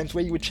couple times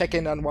where you would check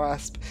in on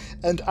Wasp,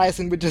 and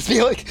Eisen would just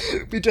be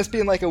we'd just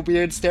be in a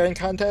weird staring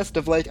contest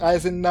of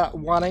Eisen not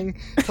wanting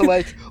to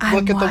look I'm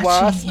at the watching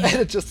Wasp, you. and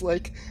it's just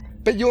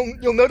but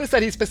you'll notice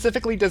that he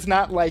specifically does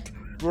not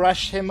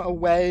brush him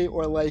away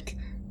or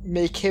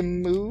make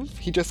him move.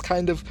 He just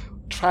kind of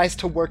tries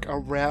to work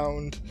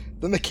around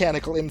the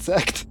mechanical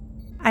insect.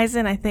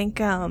 Eisen, I think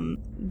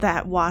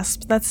that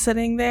wasp that's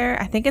sitting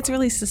there, I think it's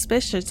really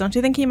suspicious. Don't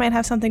you think he might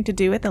have something to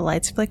do with the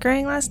lights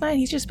flickering last night?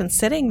 He's just been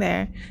sitting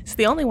there. He's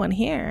the only one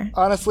here.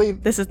 Honestly,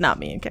 This is not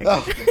me in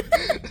character.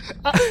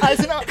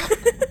 Eisen.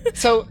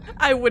 So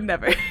I would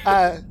never.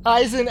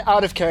 Eisen,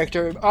 out of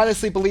character,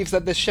 honestly believes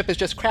that this ship is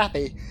just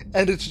crappy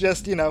and it's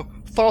just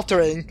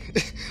faltering.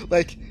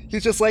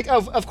 He's just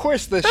of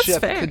course this That's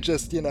ship fair. could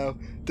just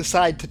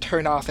decide to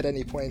turn off at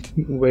any point.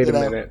 Wait a You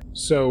know? minute.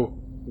 So,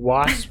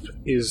 Wasp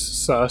is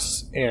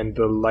sus and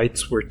the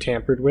lights were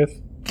tampered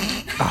with?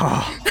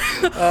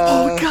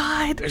 Oh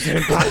God! There's an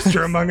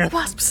imposter among us.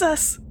 Wasp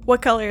sus.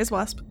 What color is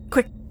Wasp?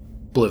 Quick,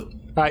 Blue.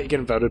 You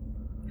getting voted.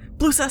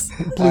 blue sus.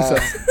 Blue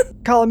sus.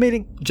 Call a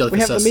meeting. Jellyfish We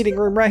have sus. the meeting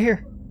room right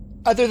here.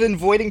 Other than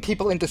voiding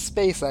people into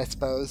space, I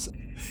suppose.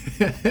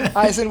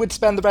 Eisen would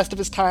spend the rest of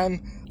his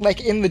time,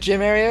 like, in the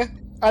gym area.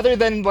 Other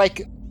than,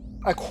 like,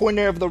 a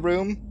corner of the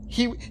room,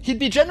 he'd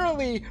be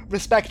generally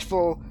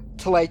respectful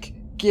to, like,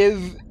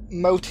 give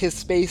Moat his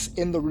space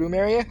in the room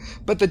area,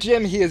 but the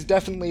gym, he has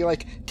definitely,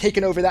 like,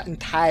 taken over that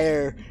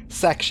entire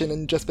section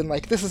and just been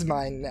like, this is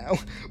mine now,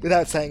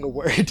 without saying a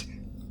word.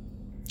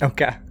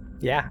 Okay.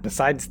 Yeah.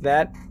 Besides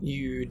that,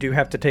 you do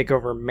have to take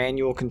over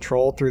manual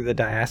control through the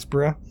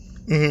diaspora.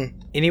 Mm-hmm.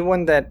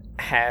 Anyone that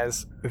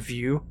has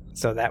view,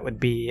 so that would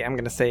be, I'm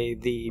going to say,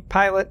 the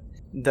pilot,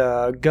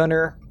 the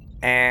gunner,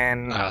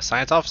 and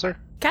Science officer?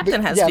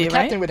 Captain has yeah, view, the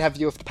captain right? would have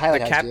view if the pilot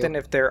the has captain view.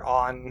 if they're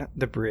on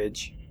the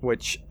bridge,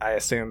 which I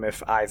assume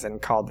if Eisen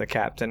called the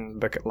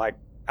captain, like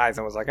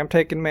Eisen was like, I'm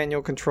taking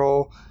manual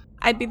control.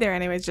 I'd be there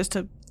anyways, just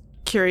to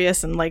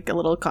curious and like a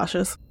little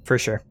cautious. For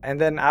sure. And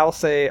then I'll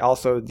say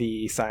also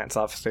the science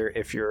officer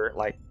if you're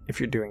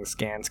doing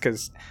scans,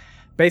 because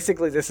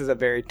basically this is a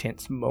very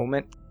tense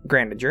moment.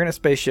 Granted, you're in a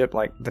spaceship,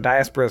 like the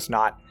diaspora is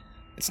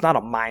it's not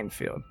a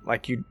minefield.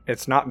 Like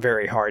it's not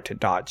very hard to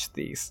dodge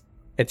these.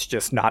 It's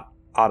just not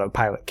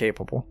autopilot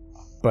capable.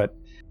 But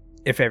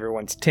if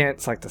everyone's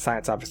tense, like the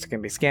science officer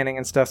can be scanning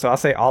and stuff. So I'll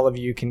say all of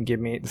you can give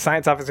me, the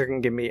science officer can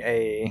give me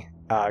a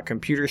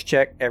computers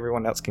check.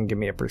 Everyone else can give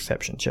me a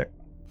perception check.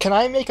 Can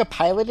I make a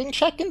piloting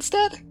check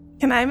instead?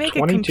 Can I make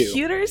 22. a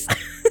computers?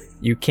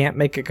 You can't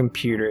make a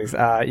computers.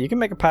 You can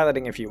make a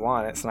piloting if you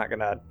want. It's not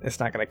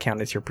gonna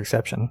count as your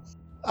perception.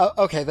 Oh,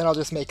 okay, then I'll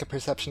just make a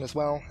perception as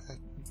well.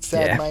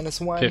 Sad Yeah.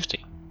 -1.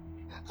 50.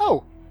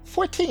 Oh,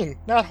 14.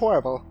 Not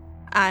horrible.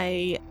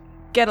 I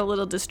get a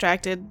little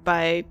distracted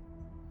by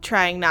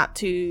trying not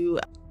to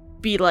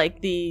be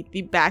like the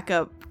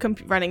backup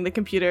running the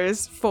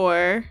computers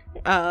for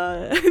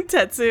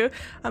Tetsu.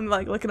 I'm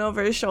like looking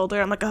over his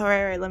shoulder. I'm like, all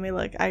right, let me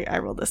look. I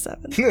rolled a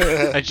 7.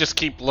 I just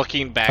keep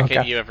looking back Okay.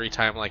 at you every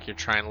time like you're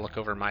trying to look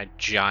over my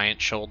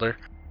giant shoulder.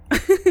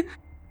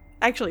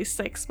 Actually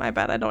 6, my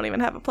bad. I don't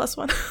even have a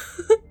 +1.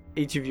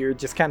 Each of you are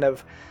just kind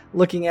of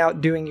looking out,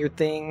 doing your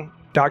thing.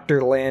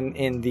 Dr. Lin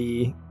in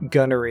the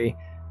gunnery,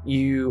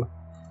 you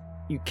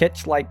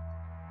catch like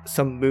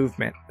some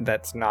movement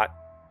that's not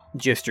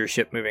just your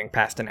ship moving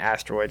past an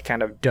asteroid,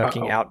 kind of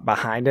ducking out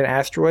behind an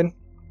asteroid.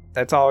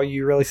 That's all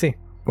you really see.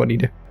 What do you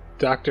do?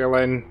 Dr.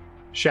 Lin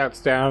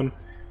shouts down,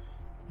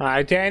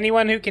 to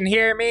anyone who can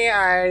hear me,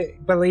 I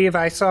believe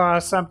I saw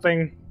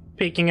something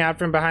peeking out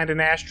from behind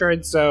an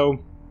asteroid, so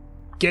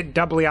get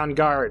doubly on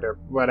guard or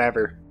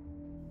whatever.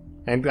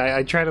 And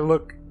I try to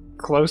look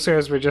closer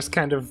as we're just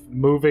kind of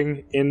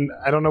moving in,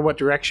 I don't know what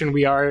direction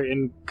we are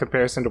in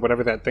comparison to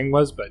whatever that thing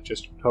was, but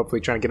just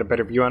hopefully trying to get a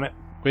better view on it.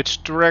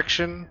 Which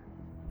direction?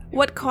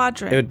 What It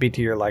quadrant? would be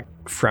to your like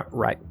front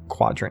right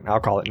quadrant. I'll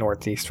call it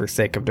northeast for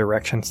sake of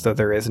direction, so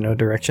there is no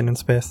direction in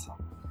space.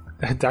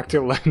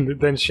 Dr. Lin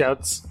then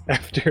shouts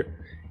after,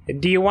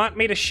 do you want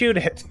me to shoot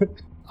it?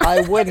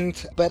 I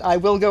wouldn't, but I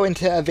will go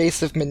into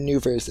evasive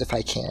maneuvers if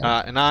I can.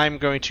 And I'm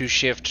going to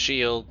shift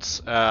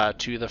shields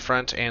to the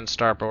front and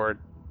starboard,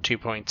 2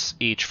 points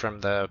each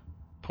from the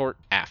port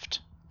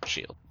aft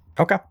shield.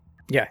 Okay.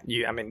 Yeah,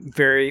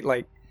 very,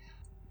 like,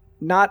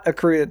 not a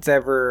crew that's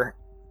ever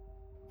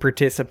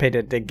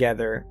participated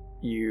together.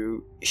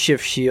 You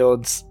shift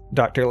shields.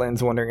 Dr.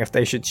 Lin's wondering if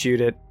they should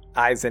shoot it.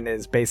 Eisen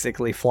is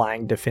basically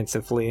flying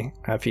defensively.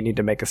 If you need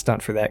to make a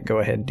stunt for that, go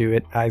ahead and do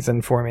it,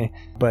 Eisen, for me.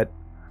 But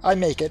I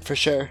make it for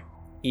sure.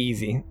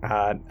 easy.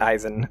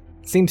 Eisen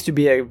seems to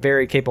be a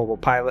very capable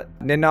pilot.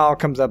 Ninal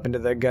comes up into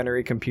the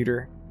gunnery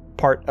computer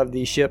part of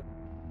the ship,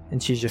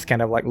 and she's just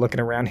kind of like looking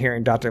around,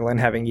 hearing Dr. Lin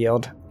having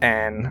yelled,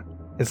 and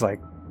is like,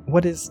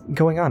 what is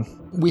going on?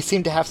 We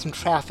seem to have some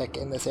traffic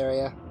in this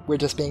area. We're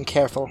just being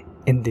careful.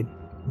 In the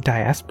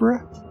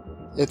diaspora?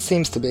 It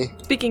seems to be.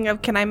 Speaking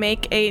of, can I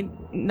make a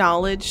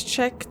knowledge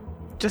check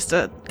just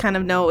to kind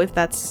of know if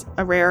that's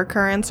a rare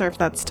occurrence or if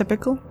that's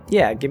typical?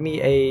 Yeah, give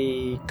me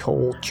a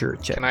culture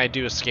check. Can I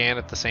do a scan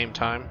at the same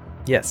time?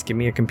 Yes, give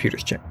me a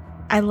computers check.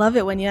 I love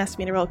it when you ask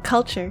me to roll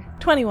culture.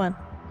 21.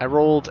 I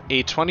rolled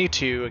a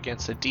 22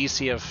 against a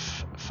DC of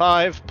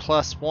 5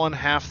 plus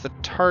 1/2 the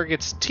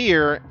target's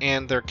tier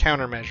and their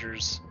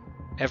countermeasures.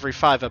 Every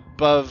 5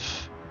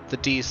 above the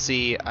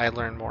DC, I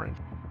learn more.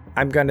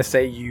 I'm going to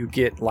say you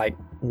get like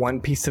one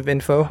piece of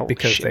info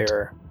because shit.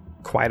 they're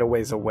quite a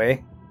ways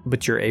away,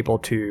 but you're able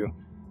to,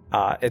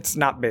 it's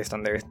not based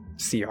on their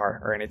CR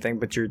or anything,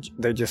 but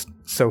they're just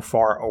so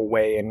far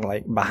away and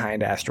like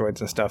behind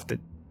asteroids and stuff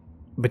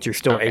but you're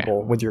still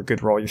able, with your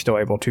good roll, you're still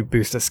able to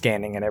boost the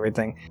scanning and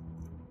everything.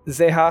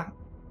 Zeha,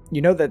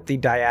 you know that the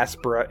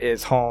diaspora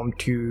is home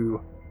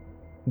to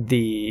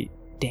the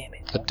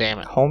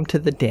home to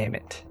the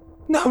Dammit.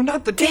 No,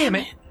 not the damn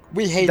it.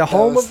 We hate The those.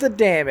 home of the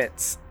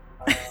Dammits.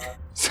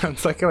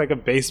 Sounds like a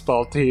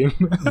baseball team.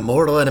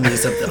 Mortal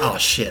enemies of the... Oh,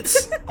 shit.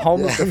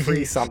 Home of the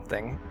free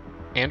something.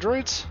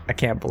 Androids? I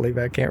can't believe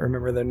I can't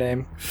remember their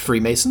name.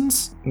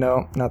 Freemasons?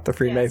 No, not the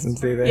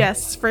Freemasons either.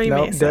 Yes, No,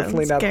 Freemasons.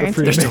 definitely not guaranteed.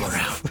 the They're still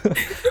Freemasons. around.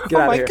 Get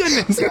Oh out my of here.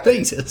 goodness, they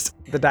exist.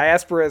 The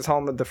diaspora is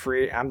home of the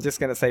free. I'm just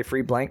gonna say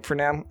free blank for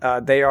now.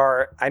 They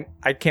are.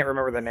 I can't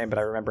remember their name, but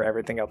I remember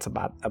everything else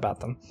about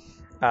them.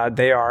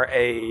 They are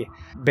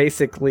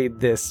basically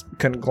this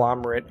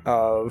conglomerate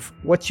of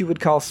what you would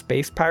call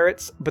space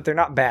pirates, but they're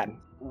not bad.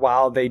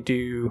 While they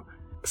do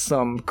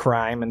some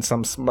crime and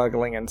some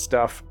smuggling and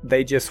stuff,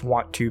 they just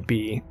want to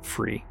be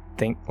free.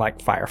 Think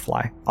like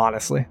Firefly,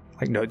 honestly,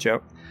 like no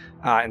joke.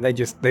 And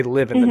they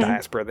live in the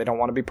diaspora. They don't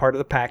want to be part of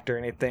the pact or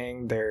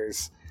anything.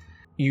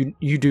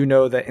 You do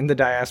know that in the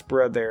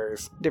diaspora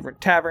there's different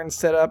taverns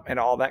set up and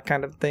all that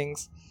kind of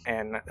things,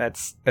 and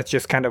that's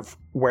just kind of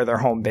where their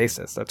home base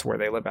is. That's where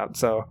they live out.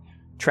 So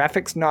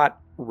traffic's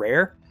not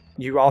rare.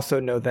 You also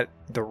know that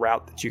the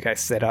route that you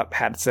guys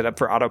had set up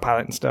for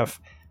autopilot and stuff,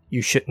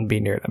 you shouldn't be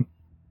near them.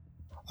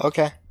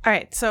 Okay. All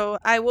right, so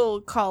I will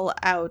call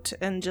out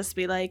and just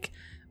be like,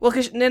 well,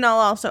 because Ninal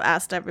also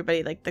asked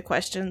everybody like the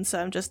questions, so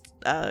I'm just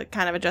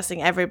kind of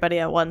addressing everybody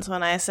at once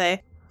when I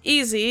say,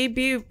 easy,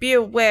 be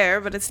aware,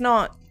 but it's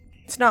not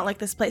like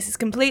this place is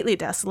completely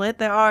desolate.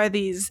 There are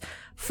these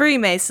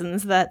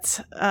Freemasons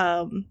that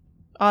are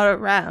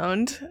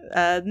around.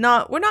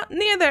 We're not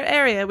near their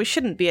area. We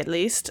shouldn't be, at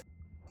least.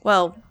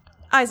 Well,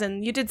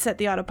 Eisen, you did set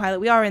the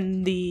autopilot. We are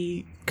in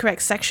the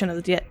correct section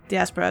of the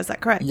diaspora. Is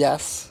that correct?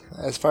 Yes,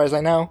 as far as I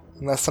know,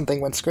 unless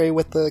something went screwy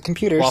with the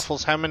computers.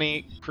 Waffles, how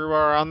many crew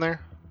are on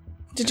there?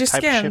 Did your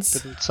Type of scans?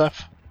 ship and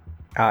stuff?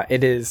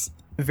 It is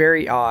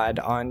very odd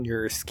on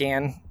your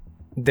scan.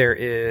 There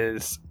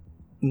is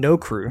no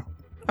crew.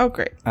 Oh,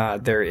 great.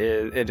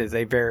 It is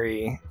a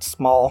very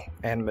small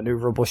and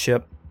maneuverable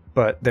ship,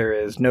 but there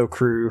is no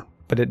crew.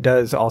 But it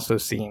does also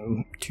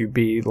seem to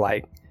be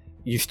like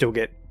you still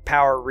get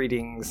power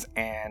readings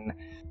and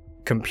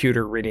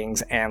computer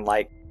readings, and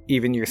like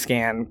even your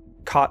scan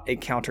caught a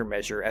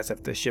countermeasure as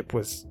if the ship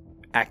was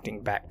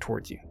acting back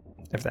towards you,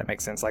 if that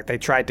makes sense. Like they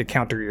tried to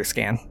counter your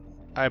scan.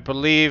 I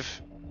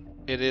believe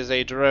it is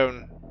a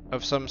drone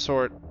of some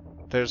sort.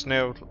 There's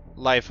no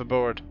life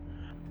aboard.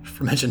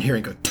 From mention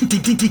hearing go tink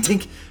tink tink tink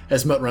tink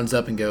as Moat runs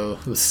up and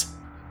goes,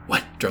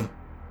 "What, drone?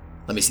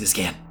 Let me see the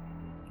scan."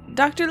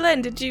 Dr.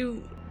 Len,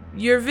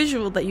 your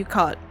visual that you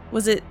caught,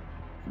 was it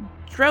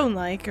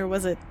drone-like or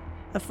was it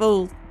a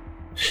full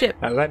ship?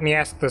 Let me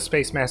ask the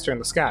Space Master in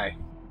the sky.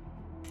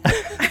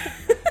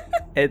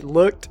 It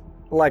looked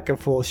like a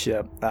full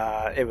ship.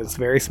 It was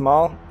very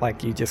small,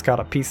 like you just caught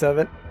a piece of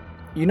it.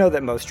 You know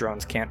that most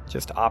drones can't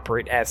just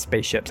operate as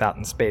spaceships out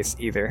in space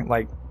either.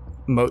 Like,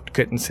 Moat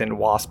couldn't send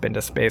Wasp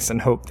into space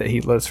and hope that he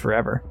lives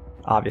forever,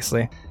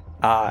 obviously.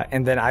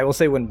 And then I will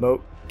say when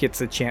Moat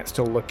gets a chance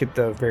to look at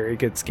the very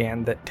good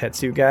scan that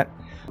Tetsu got,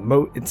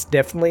 Moat, it's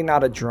definitely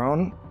not a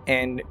drone,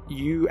 and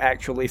you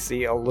actually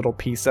see a little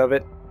piece of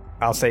it.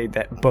 I'll say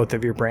that both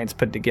of your brains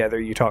put together,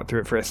 you talk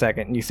through it for a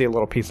second, and you see a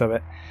little piece of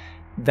it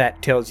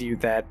that tells you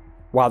that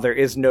while there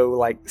is no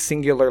like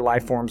singular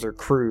life forms or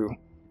crew,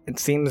 it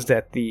seems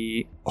that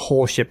the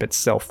whole ship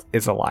itself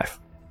is alive.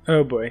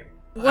 Oh boy.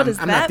 What does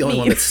I'm that not the only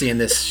mean? one that's seeing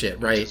this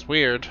shit, right? It's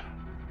weird.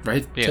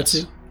 Right,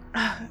 Yes.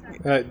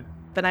 Tetsu?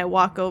 Then I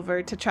walk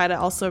over to try to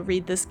also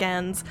read the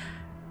scans.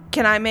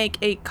 Can I make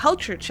a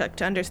culture check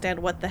to understand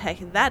what the heck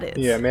that is?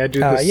 Yeah, may I do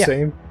the Yeah.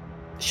 same?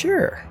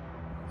 Sure.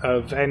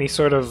 Of any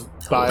sort of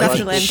Dr.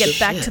 biological Len, get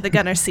back shit. to the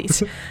gunner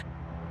seat.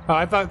 Oh,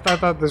 I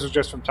thought this was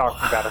just from talking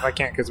about it. I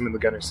can't because I'm in the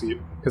gunner seat,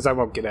 because I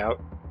won't get out.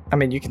 I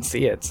mean, you can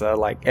see it, so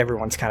like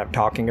everyone's kind of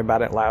talking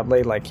about it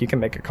loudly. Like you can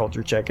make a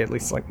culture check, at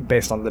least like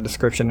based on the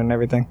description and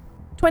everything.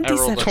 27.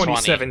 I rolled a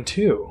 27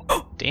 too.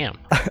 Damn.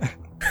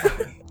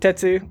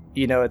 Tetsu,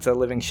 you know it's a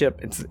living ship.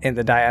 It's in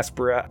the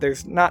diaspora.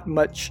 There's not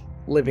much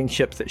living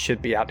ships that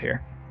should be out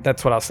here.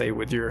 That's what I'll say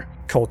with your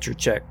culture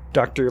check.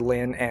 Dr.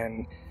 Lin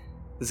and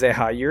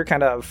Zeha, you're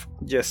kind of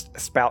just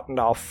spouting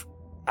off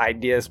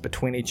ideas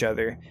between each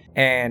other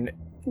and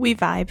We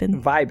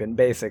vibing. vibing,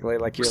 basically.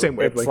 Like you're, Same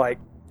it's wavelength. like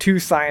two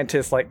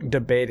scientists like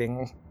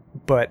debating,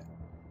 but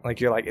like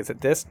you're like, is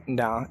it this?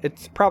 No,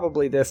 it's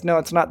probably this. No,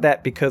 it's not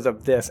that because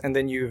of this. And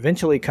then you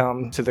eventually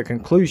come to the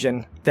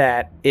conclusion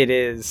that it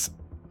is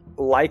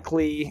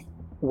likely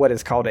what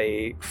is called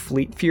a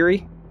Fleet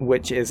Fury,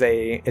 which is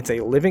it's a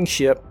living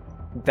ship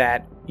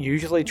that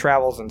usually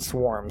travels in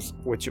swarms,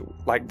 which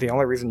like the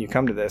only reason you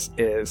come to this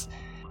is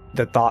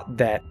the thought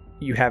that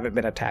you haven't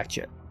been attacked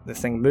yet.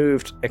 This thing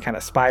moved, it kind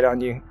of spied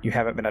on you, you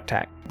haven't been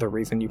attacked. The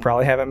reason you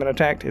probably haven't been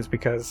attacked is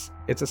because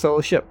it's a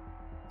solo ship.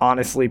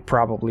 Honestly,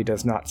 probably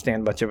does not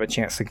stand much of a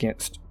chance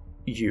against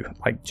you,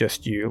 like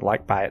just you,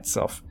 like by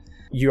itself.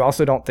 You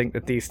also don't think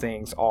that these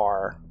things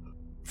are,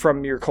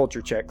 from your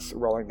culture checks,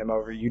 rolling them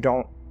over, you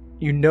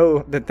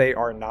know that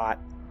they're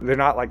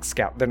not like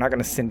scout, they're not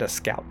going to send a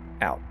scout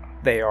out.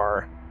 They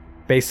are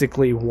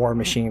basically war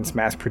machines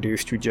mass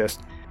produced who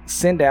just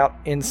send out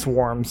in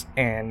swarms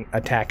and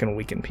attack and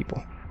weaken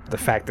people. The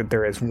fact that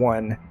there is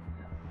one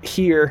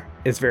here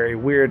is very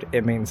weird.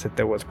 It means that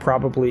there was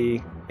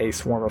probably a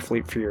swarm of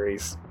Fleet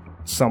Furies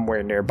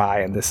somewhere nearby,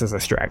 and this is a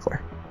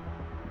straggler.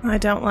 I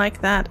don't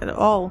like that at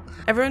all.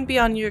 Everyone be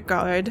on your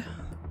guard.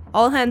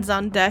 All hands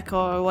on deck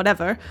or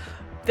whatever.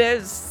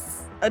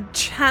 There's a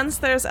chance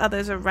there's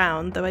others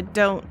around,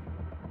 though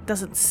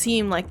doesn't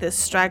seem like this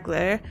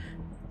straggler.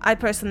 I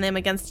personally am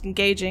against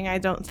engaging. I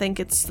don't think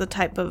it's the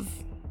type of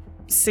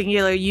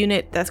singular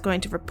unit that's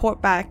going to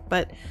report back,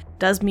 but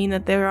does mean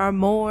that there are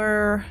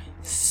more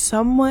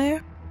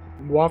somewhere.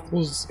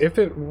 Waffles, if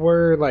it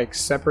were like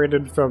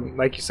separated from,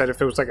 like you said,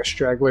 if it was like a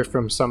straggler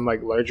from some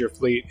like larger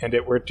fleet and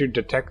it were to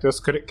detect us,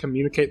 could it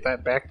communicate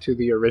that back to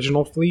the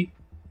original fleet?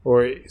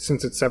 Or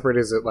since it's separate,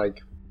 is it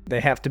like... They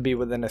have to be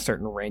within a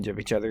certain range of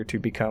each other to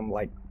become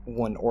like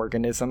one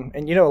organism.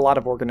 And you know, a lot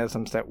of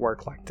organisms that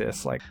work like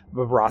this, like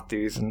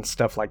Barathus and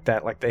stuff like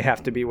that, like they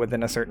have to be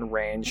within a certain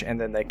range and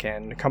then they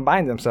can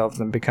combine themselves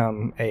and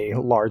become a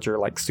larger,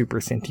 like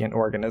super sentient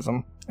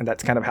organism. And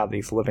that's kind of how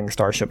these living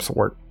starships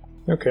work.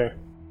 Okay.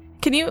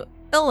 Can you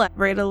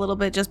elaborate a little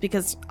bit, just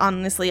because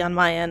honestly on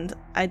my end,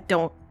 I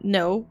don't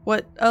know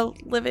what a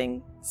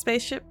living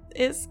spaceship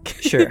is?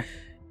 Sure.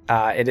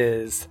 It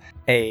is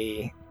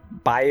a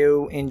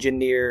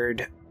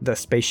bioengineered, the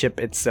spaceship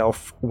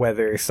itself,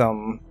 whether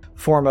some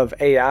form of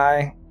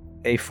AI,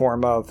 a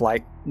form of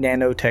like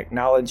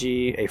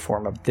nanotechnology, a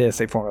form of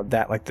this, a form of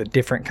that, like the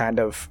different kind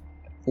of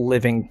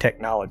living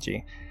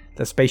technology.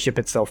 The spaceship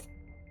itself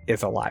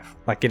is alive.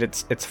 Like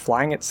it's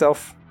flying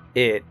itself.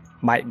 It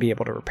might be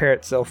able to repair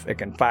itself. It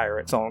can fire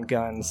its own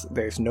guns.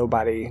 There's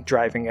nobody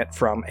driving it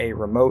from a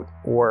remote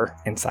or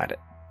inside it.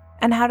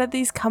 And how did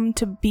these come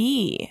to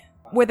be?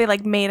 Were they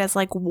like made as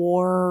like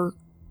war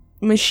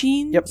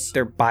machines? Yep,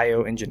 they're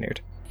bioengineered.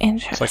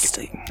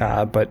 Interesting.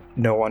 But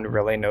no one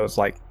really knows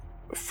like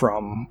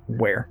from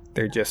where.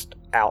 They're just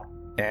out,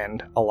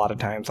 and a lot of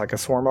times like a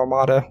swarm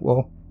armada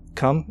will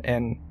come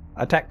and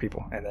attack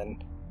people and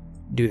then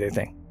do their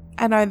thing.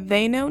 And are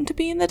they known to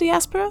be in the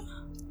diaspora?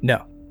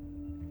 No.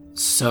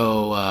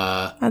 So,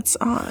 That's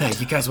odd. hey,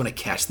 you guys want to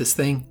catch this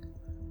thing?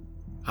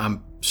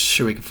 I'm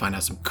sure we can find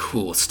out some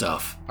cool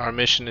stuff. Our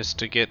mission is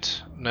to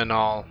get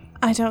Nanal.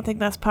 I don't think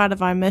that's part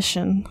of our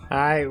mission.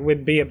 I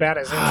would be about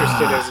as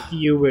interested as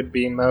you would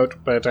be, Moat,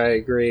 but I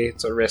agree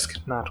it's a risk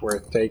not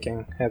worth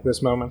taking at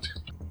this moment.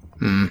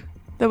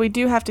 Though we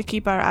do have to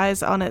keep our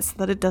eyes on it so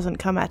that it doesn't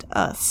come at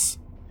us.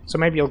 So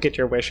maybe you'll get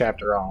your wish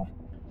after all.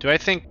 Do I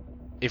think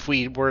if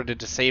we were to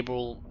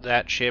disable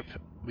that ship,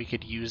 we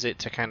could use it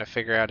to kind of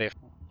figure out if,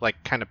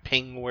 like, kind of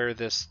ping where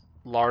this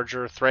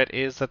larger threat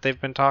is that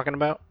they've been talking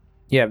about?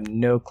 You have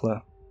no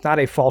clue. Not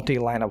a faulty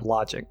line of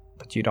logic,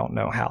 but you don't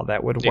know how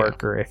that would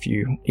work or if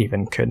you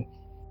even could.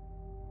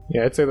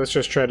 Yeah, I'd say let's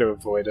just try to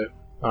avoid it,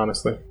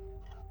 honestly.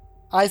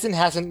 Eisen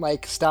hasn't,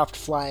 like, stopped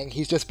flying.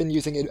 He's just been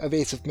using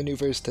evasive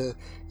maneuvers to,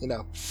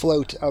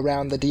 float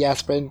around the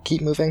diaspora and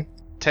keep moving.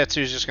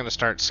 Tetsu's just going to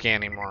start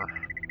scanning more.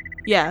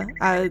 Yeah,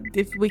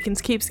 if we can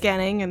keep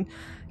scanning and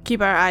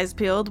keep our eyes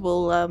peeled,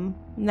 we'll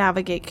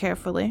navigate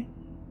carefully.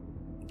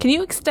 Can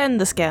you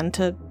extend the scan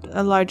to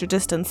a larger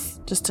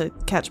distance just to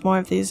catch more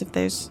of these if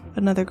there's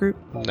another group?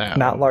 No.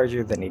 Not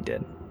larger than he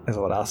did, is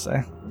what I'll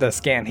say. The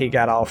scan he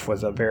got off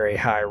was a very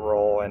high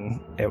roll,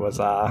 and it was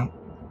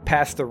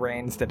past the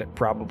range that it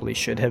probably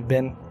should have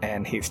been,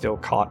 and he still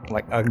caught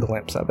like a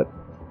glimpse of it.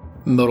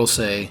 Modal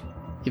say,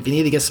 if you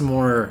need to get some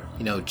more,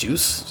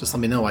 juice, just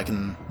let me know. I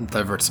can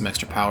divert some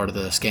extra power to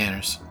the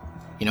scanners.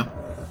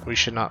 We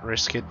should not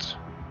risk it.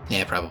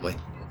 Yeah, probably.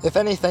 If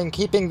anything,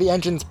 keeping the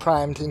engines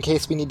primed in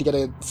case we need to get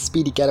a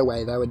speedy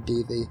getaway, that would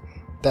be the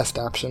best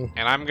option.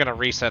 And I'm going to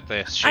reset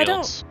the shields. I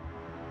don't...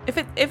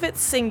 If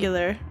it's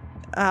singular,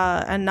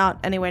 and not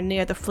anywhere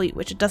near the fleet,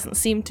 which it doesn't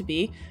seem to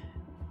be,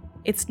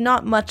 it's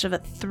not much of a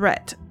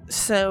threat.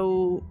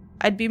 So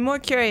I'd be more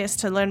curious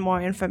to learn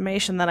more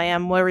information than I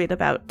am worried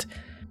about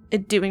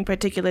it doing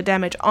particular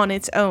damage on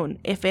its own.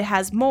 If it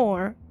has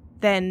more,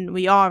 then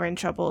we are in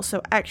trouble.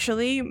 So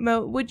actually,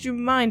 Mo, would you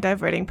mind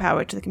diverting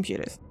power to the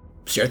computers?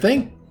 Sure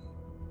thing.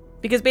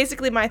 Because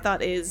basically my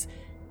thought is,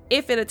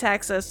 if it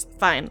attacks us,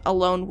 fine,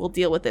 alone we'll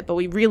deal with it, but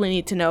we really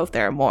need to know if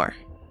there are more.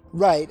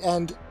 Right,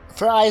 and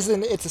for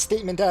Eisen, it's a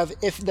statement of,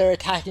 if they're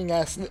attacking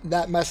us,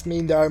 that must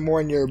mean there are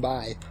more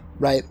nearby,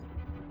 right?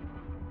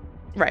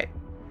 Right.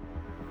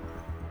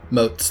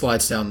 Moat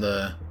slides down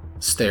the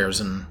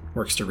stairs and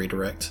works to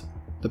redirect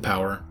the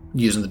power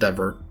using the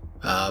divert.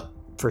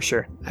 For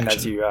sure. And as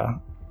Action.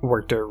 you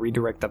work to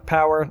redirect the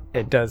power,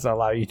 it does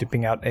allow you to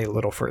ping out a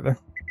little further.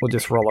 We'll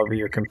just roll over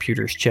your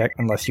computer's check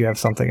unless you have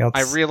something else.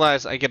 I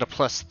realize I get a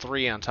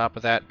 +3 on top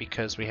of that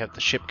because we have the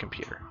ship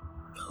computer.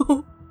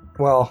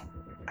 Well,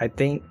 I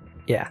think,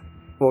 yeah,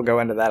 we'll go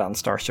into that on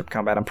Starship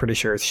Combat. I'm pretty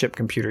sure it's ship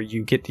computer.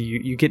 You get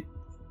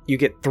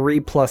 3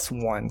 plus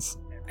 1s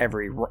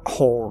every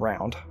whole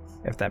round,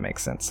 if that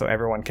makes sense. So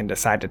everyone can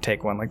decide to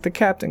take one. Like the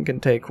captain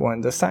can take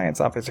one, the science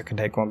officer can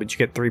take one, but you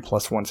get 3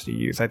 plus 1s to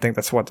use. I think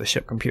that's what the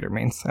ship computer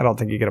means. I don't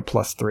think you get a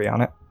 +3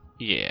 on it.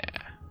 Yeah.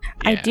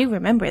 I do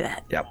remember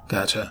that. Yep.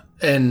 Gotcha.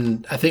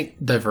 And I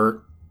think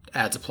divert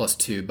adds a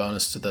 +2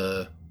 bonus to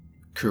the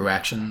crew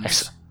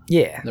actions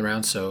Yeah, in the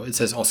round. So it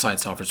says all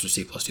science officers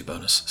receive +2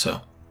 bonus.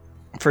 So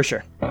for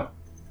sure.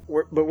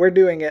 we're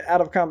doing it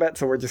out of combat,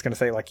 so we're just going to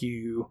say, like,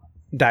 you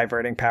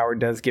diverting power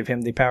does give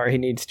him the power he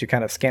needs to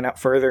kind of scan out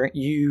further.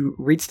 You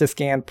reach the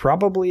scan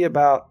probably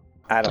about,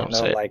 I don't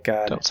know, like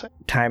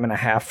time and a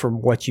half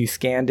from what you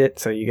scanned it,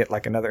 so you get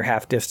like another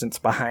half distance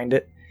behind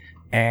it,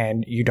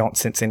 and you don't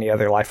sense any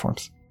other life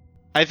forms.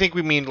 I think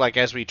we mean, like,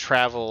 as we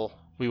travel,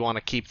 we want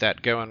to keep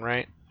that going,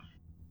 right?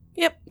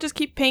 Yep, just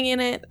keep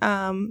pinging it,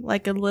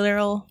 like a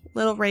little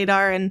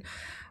radar, and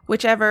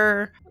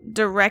whichever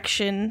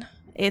direction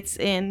it's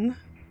in,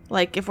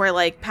 like if we're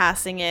like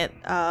passing it,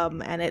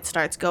 and it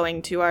starts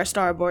going to our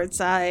starboard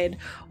side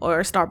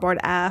or starboard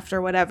aft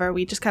or whatever,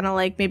 we just kind of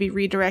like maybe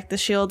redirect the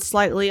shield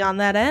slightly on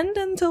that end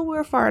until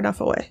we're far enough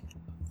away.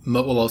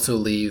 Moat will also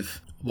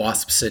leave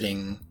Wasp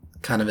sitting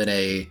kind of in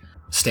a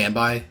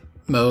standby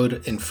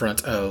mode in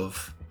front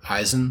of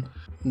Eisen.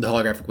 The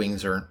holographic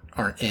wings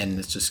aren't in,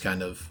 it's just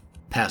kind of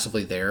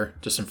passively there,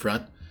 just in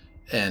front.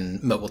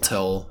 And Moat will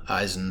tell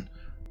Eisen,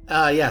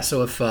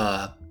 so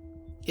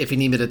if you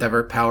need me to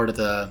divert power to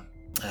the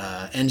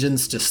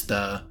engines, just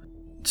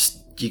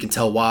you can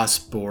tell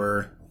Wasp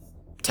or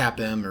tap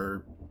him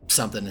or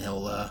something, and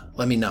he'll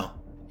let me know.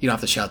 You don't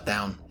have to shout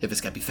down if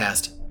it's gotta be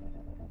fast.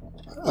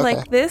 Okay.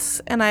 Like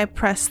this, and I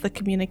press the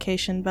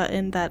communication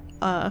button that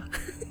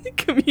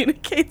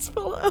communicates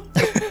below.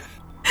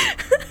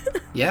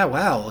 Yeah,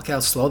 wow, look how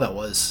slow that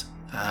was.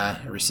 I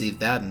received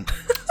that in,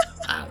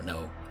 I don't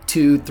know,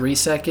 2-3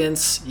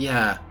 seconds.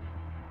 Yeah,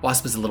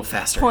 Wasp is a little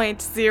faster.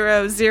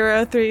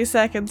 0.003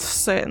 seconds,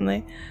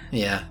 certainly.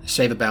 Yeah,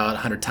 shave about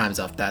 100 times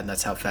off that, and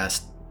that's how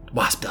fast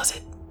Wasp does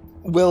it.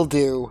 Will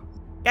do.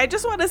 I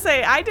just want to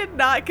say, I did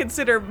not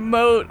consider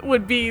Moat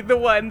would be the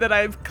one that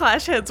I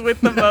clash heads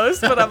with the most,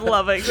 but I'm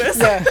loving this.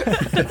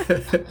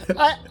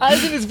 Yeah.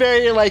 Eisen is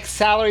very, like,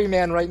 salary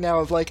man right now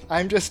of, like,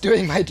 I'm just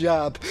doing my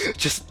job.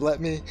 Just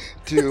let me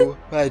do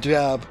my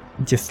job.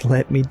 Just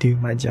let me do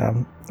my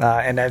job.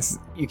 And as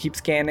you keep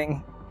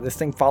scanning, this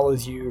thing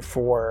follows you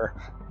for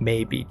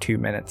maybe 2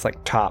 minutes,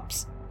 like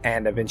tops,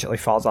 and eventually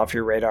falls off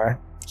your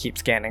radar. Keep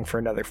scanning for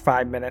another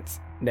 5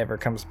 minutes, never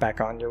comes back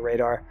on your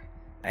radar.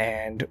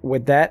 And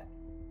with that,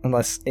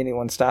 unless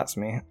anyone stops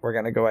me, we're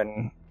going to go ahead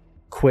and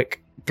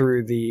quick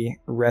through the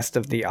rest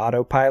of the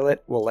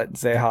autopilot. We'll let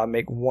Zeha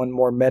make one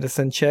more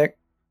medicine check,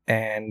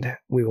 and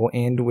we will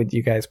end with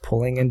you guys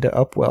pulling into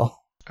Upwell.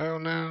 Oh,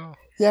 no.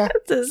 Yeah.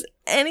 Does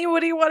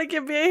anybody want to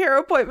give me a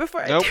hero point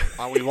before Nope.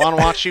 I do? We want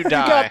to watch you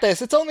die. You got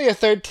this. It's only a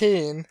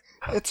 13.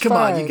 It's Come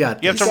fine. on, you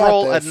got You have this. to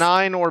roll this. a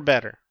 9 or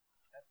better.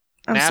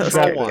 I'm so Natural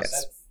scared. one.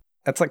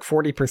 That's like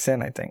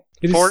 40%, I think.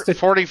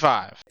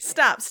 45.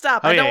 Stop.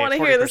 Oh, I yeah, don't yeah, want to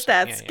hear the 40%.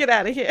 stats. Yeah, yeah. Get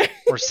out of here.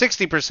 Or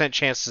 60%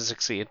 chance to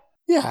succeed.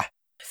 Yeah.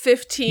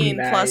 15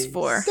 plus Nice.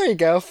 4. There you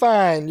go.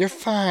 Fine. You're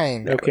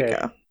fine. There we Okay.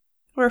 go.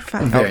 We're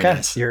fine. Very Okay,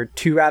 nice. you're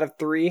 2 out of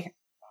 3.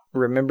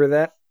 Remember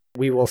that.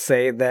 We will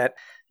say that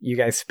you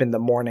guys spend the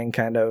morning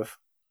kind of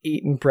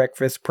eating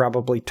breakfast,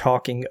 probably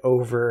talking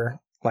over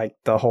like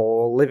the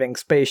whole living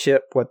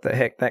spaceship, what the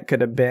heck that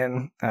could have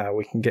been.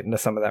 We can get into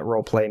some of that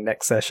role play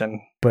next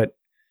session, but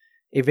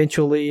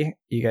eventually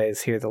you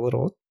guys hear the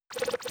little...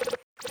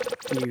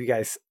 You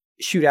guys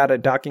shoot out a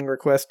docking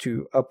request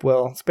to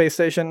Upwell Space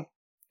Station,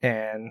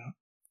 and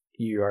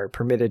you are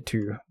permitted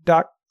to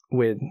dock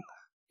with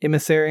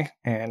Emissary,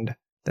 and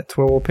that's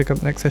where we'll pick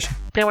up next session.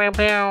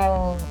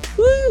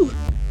 Woo!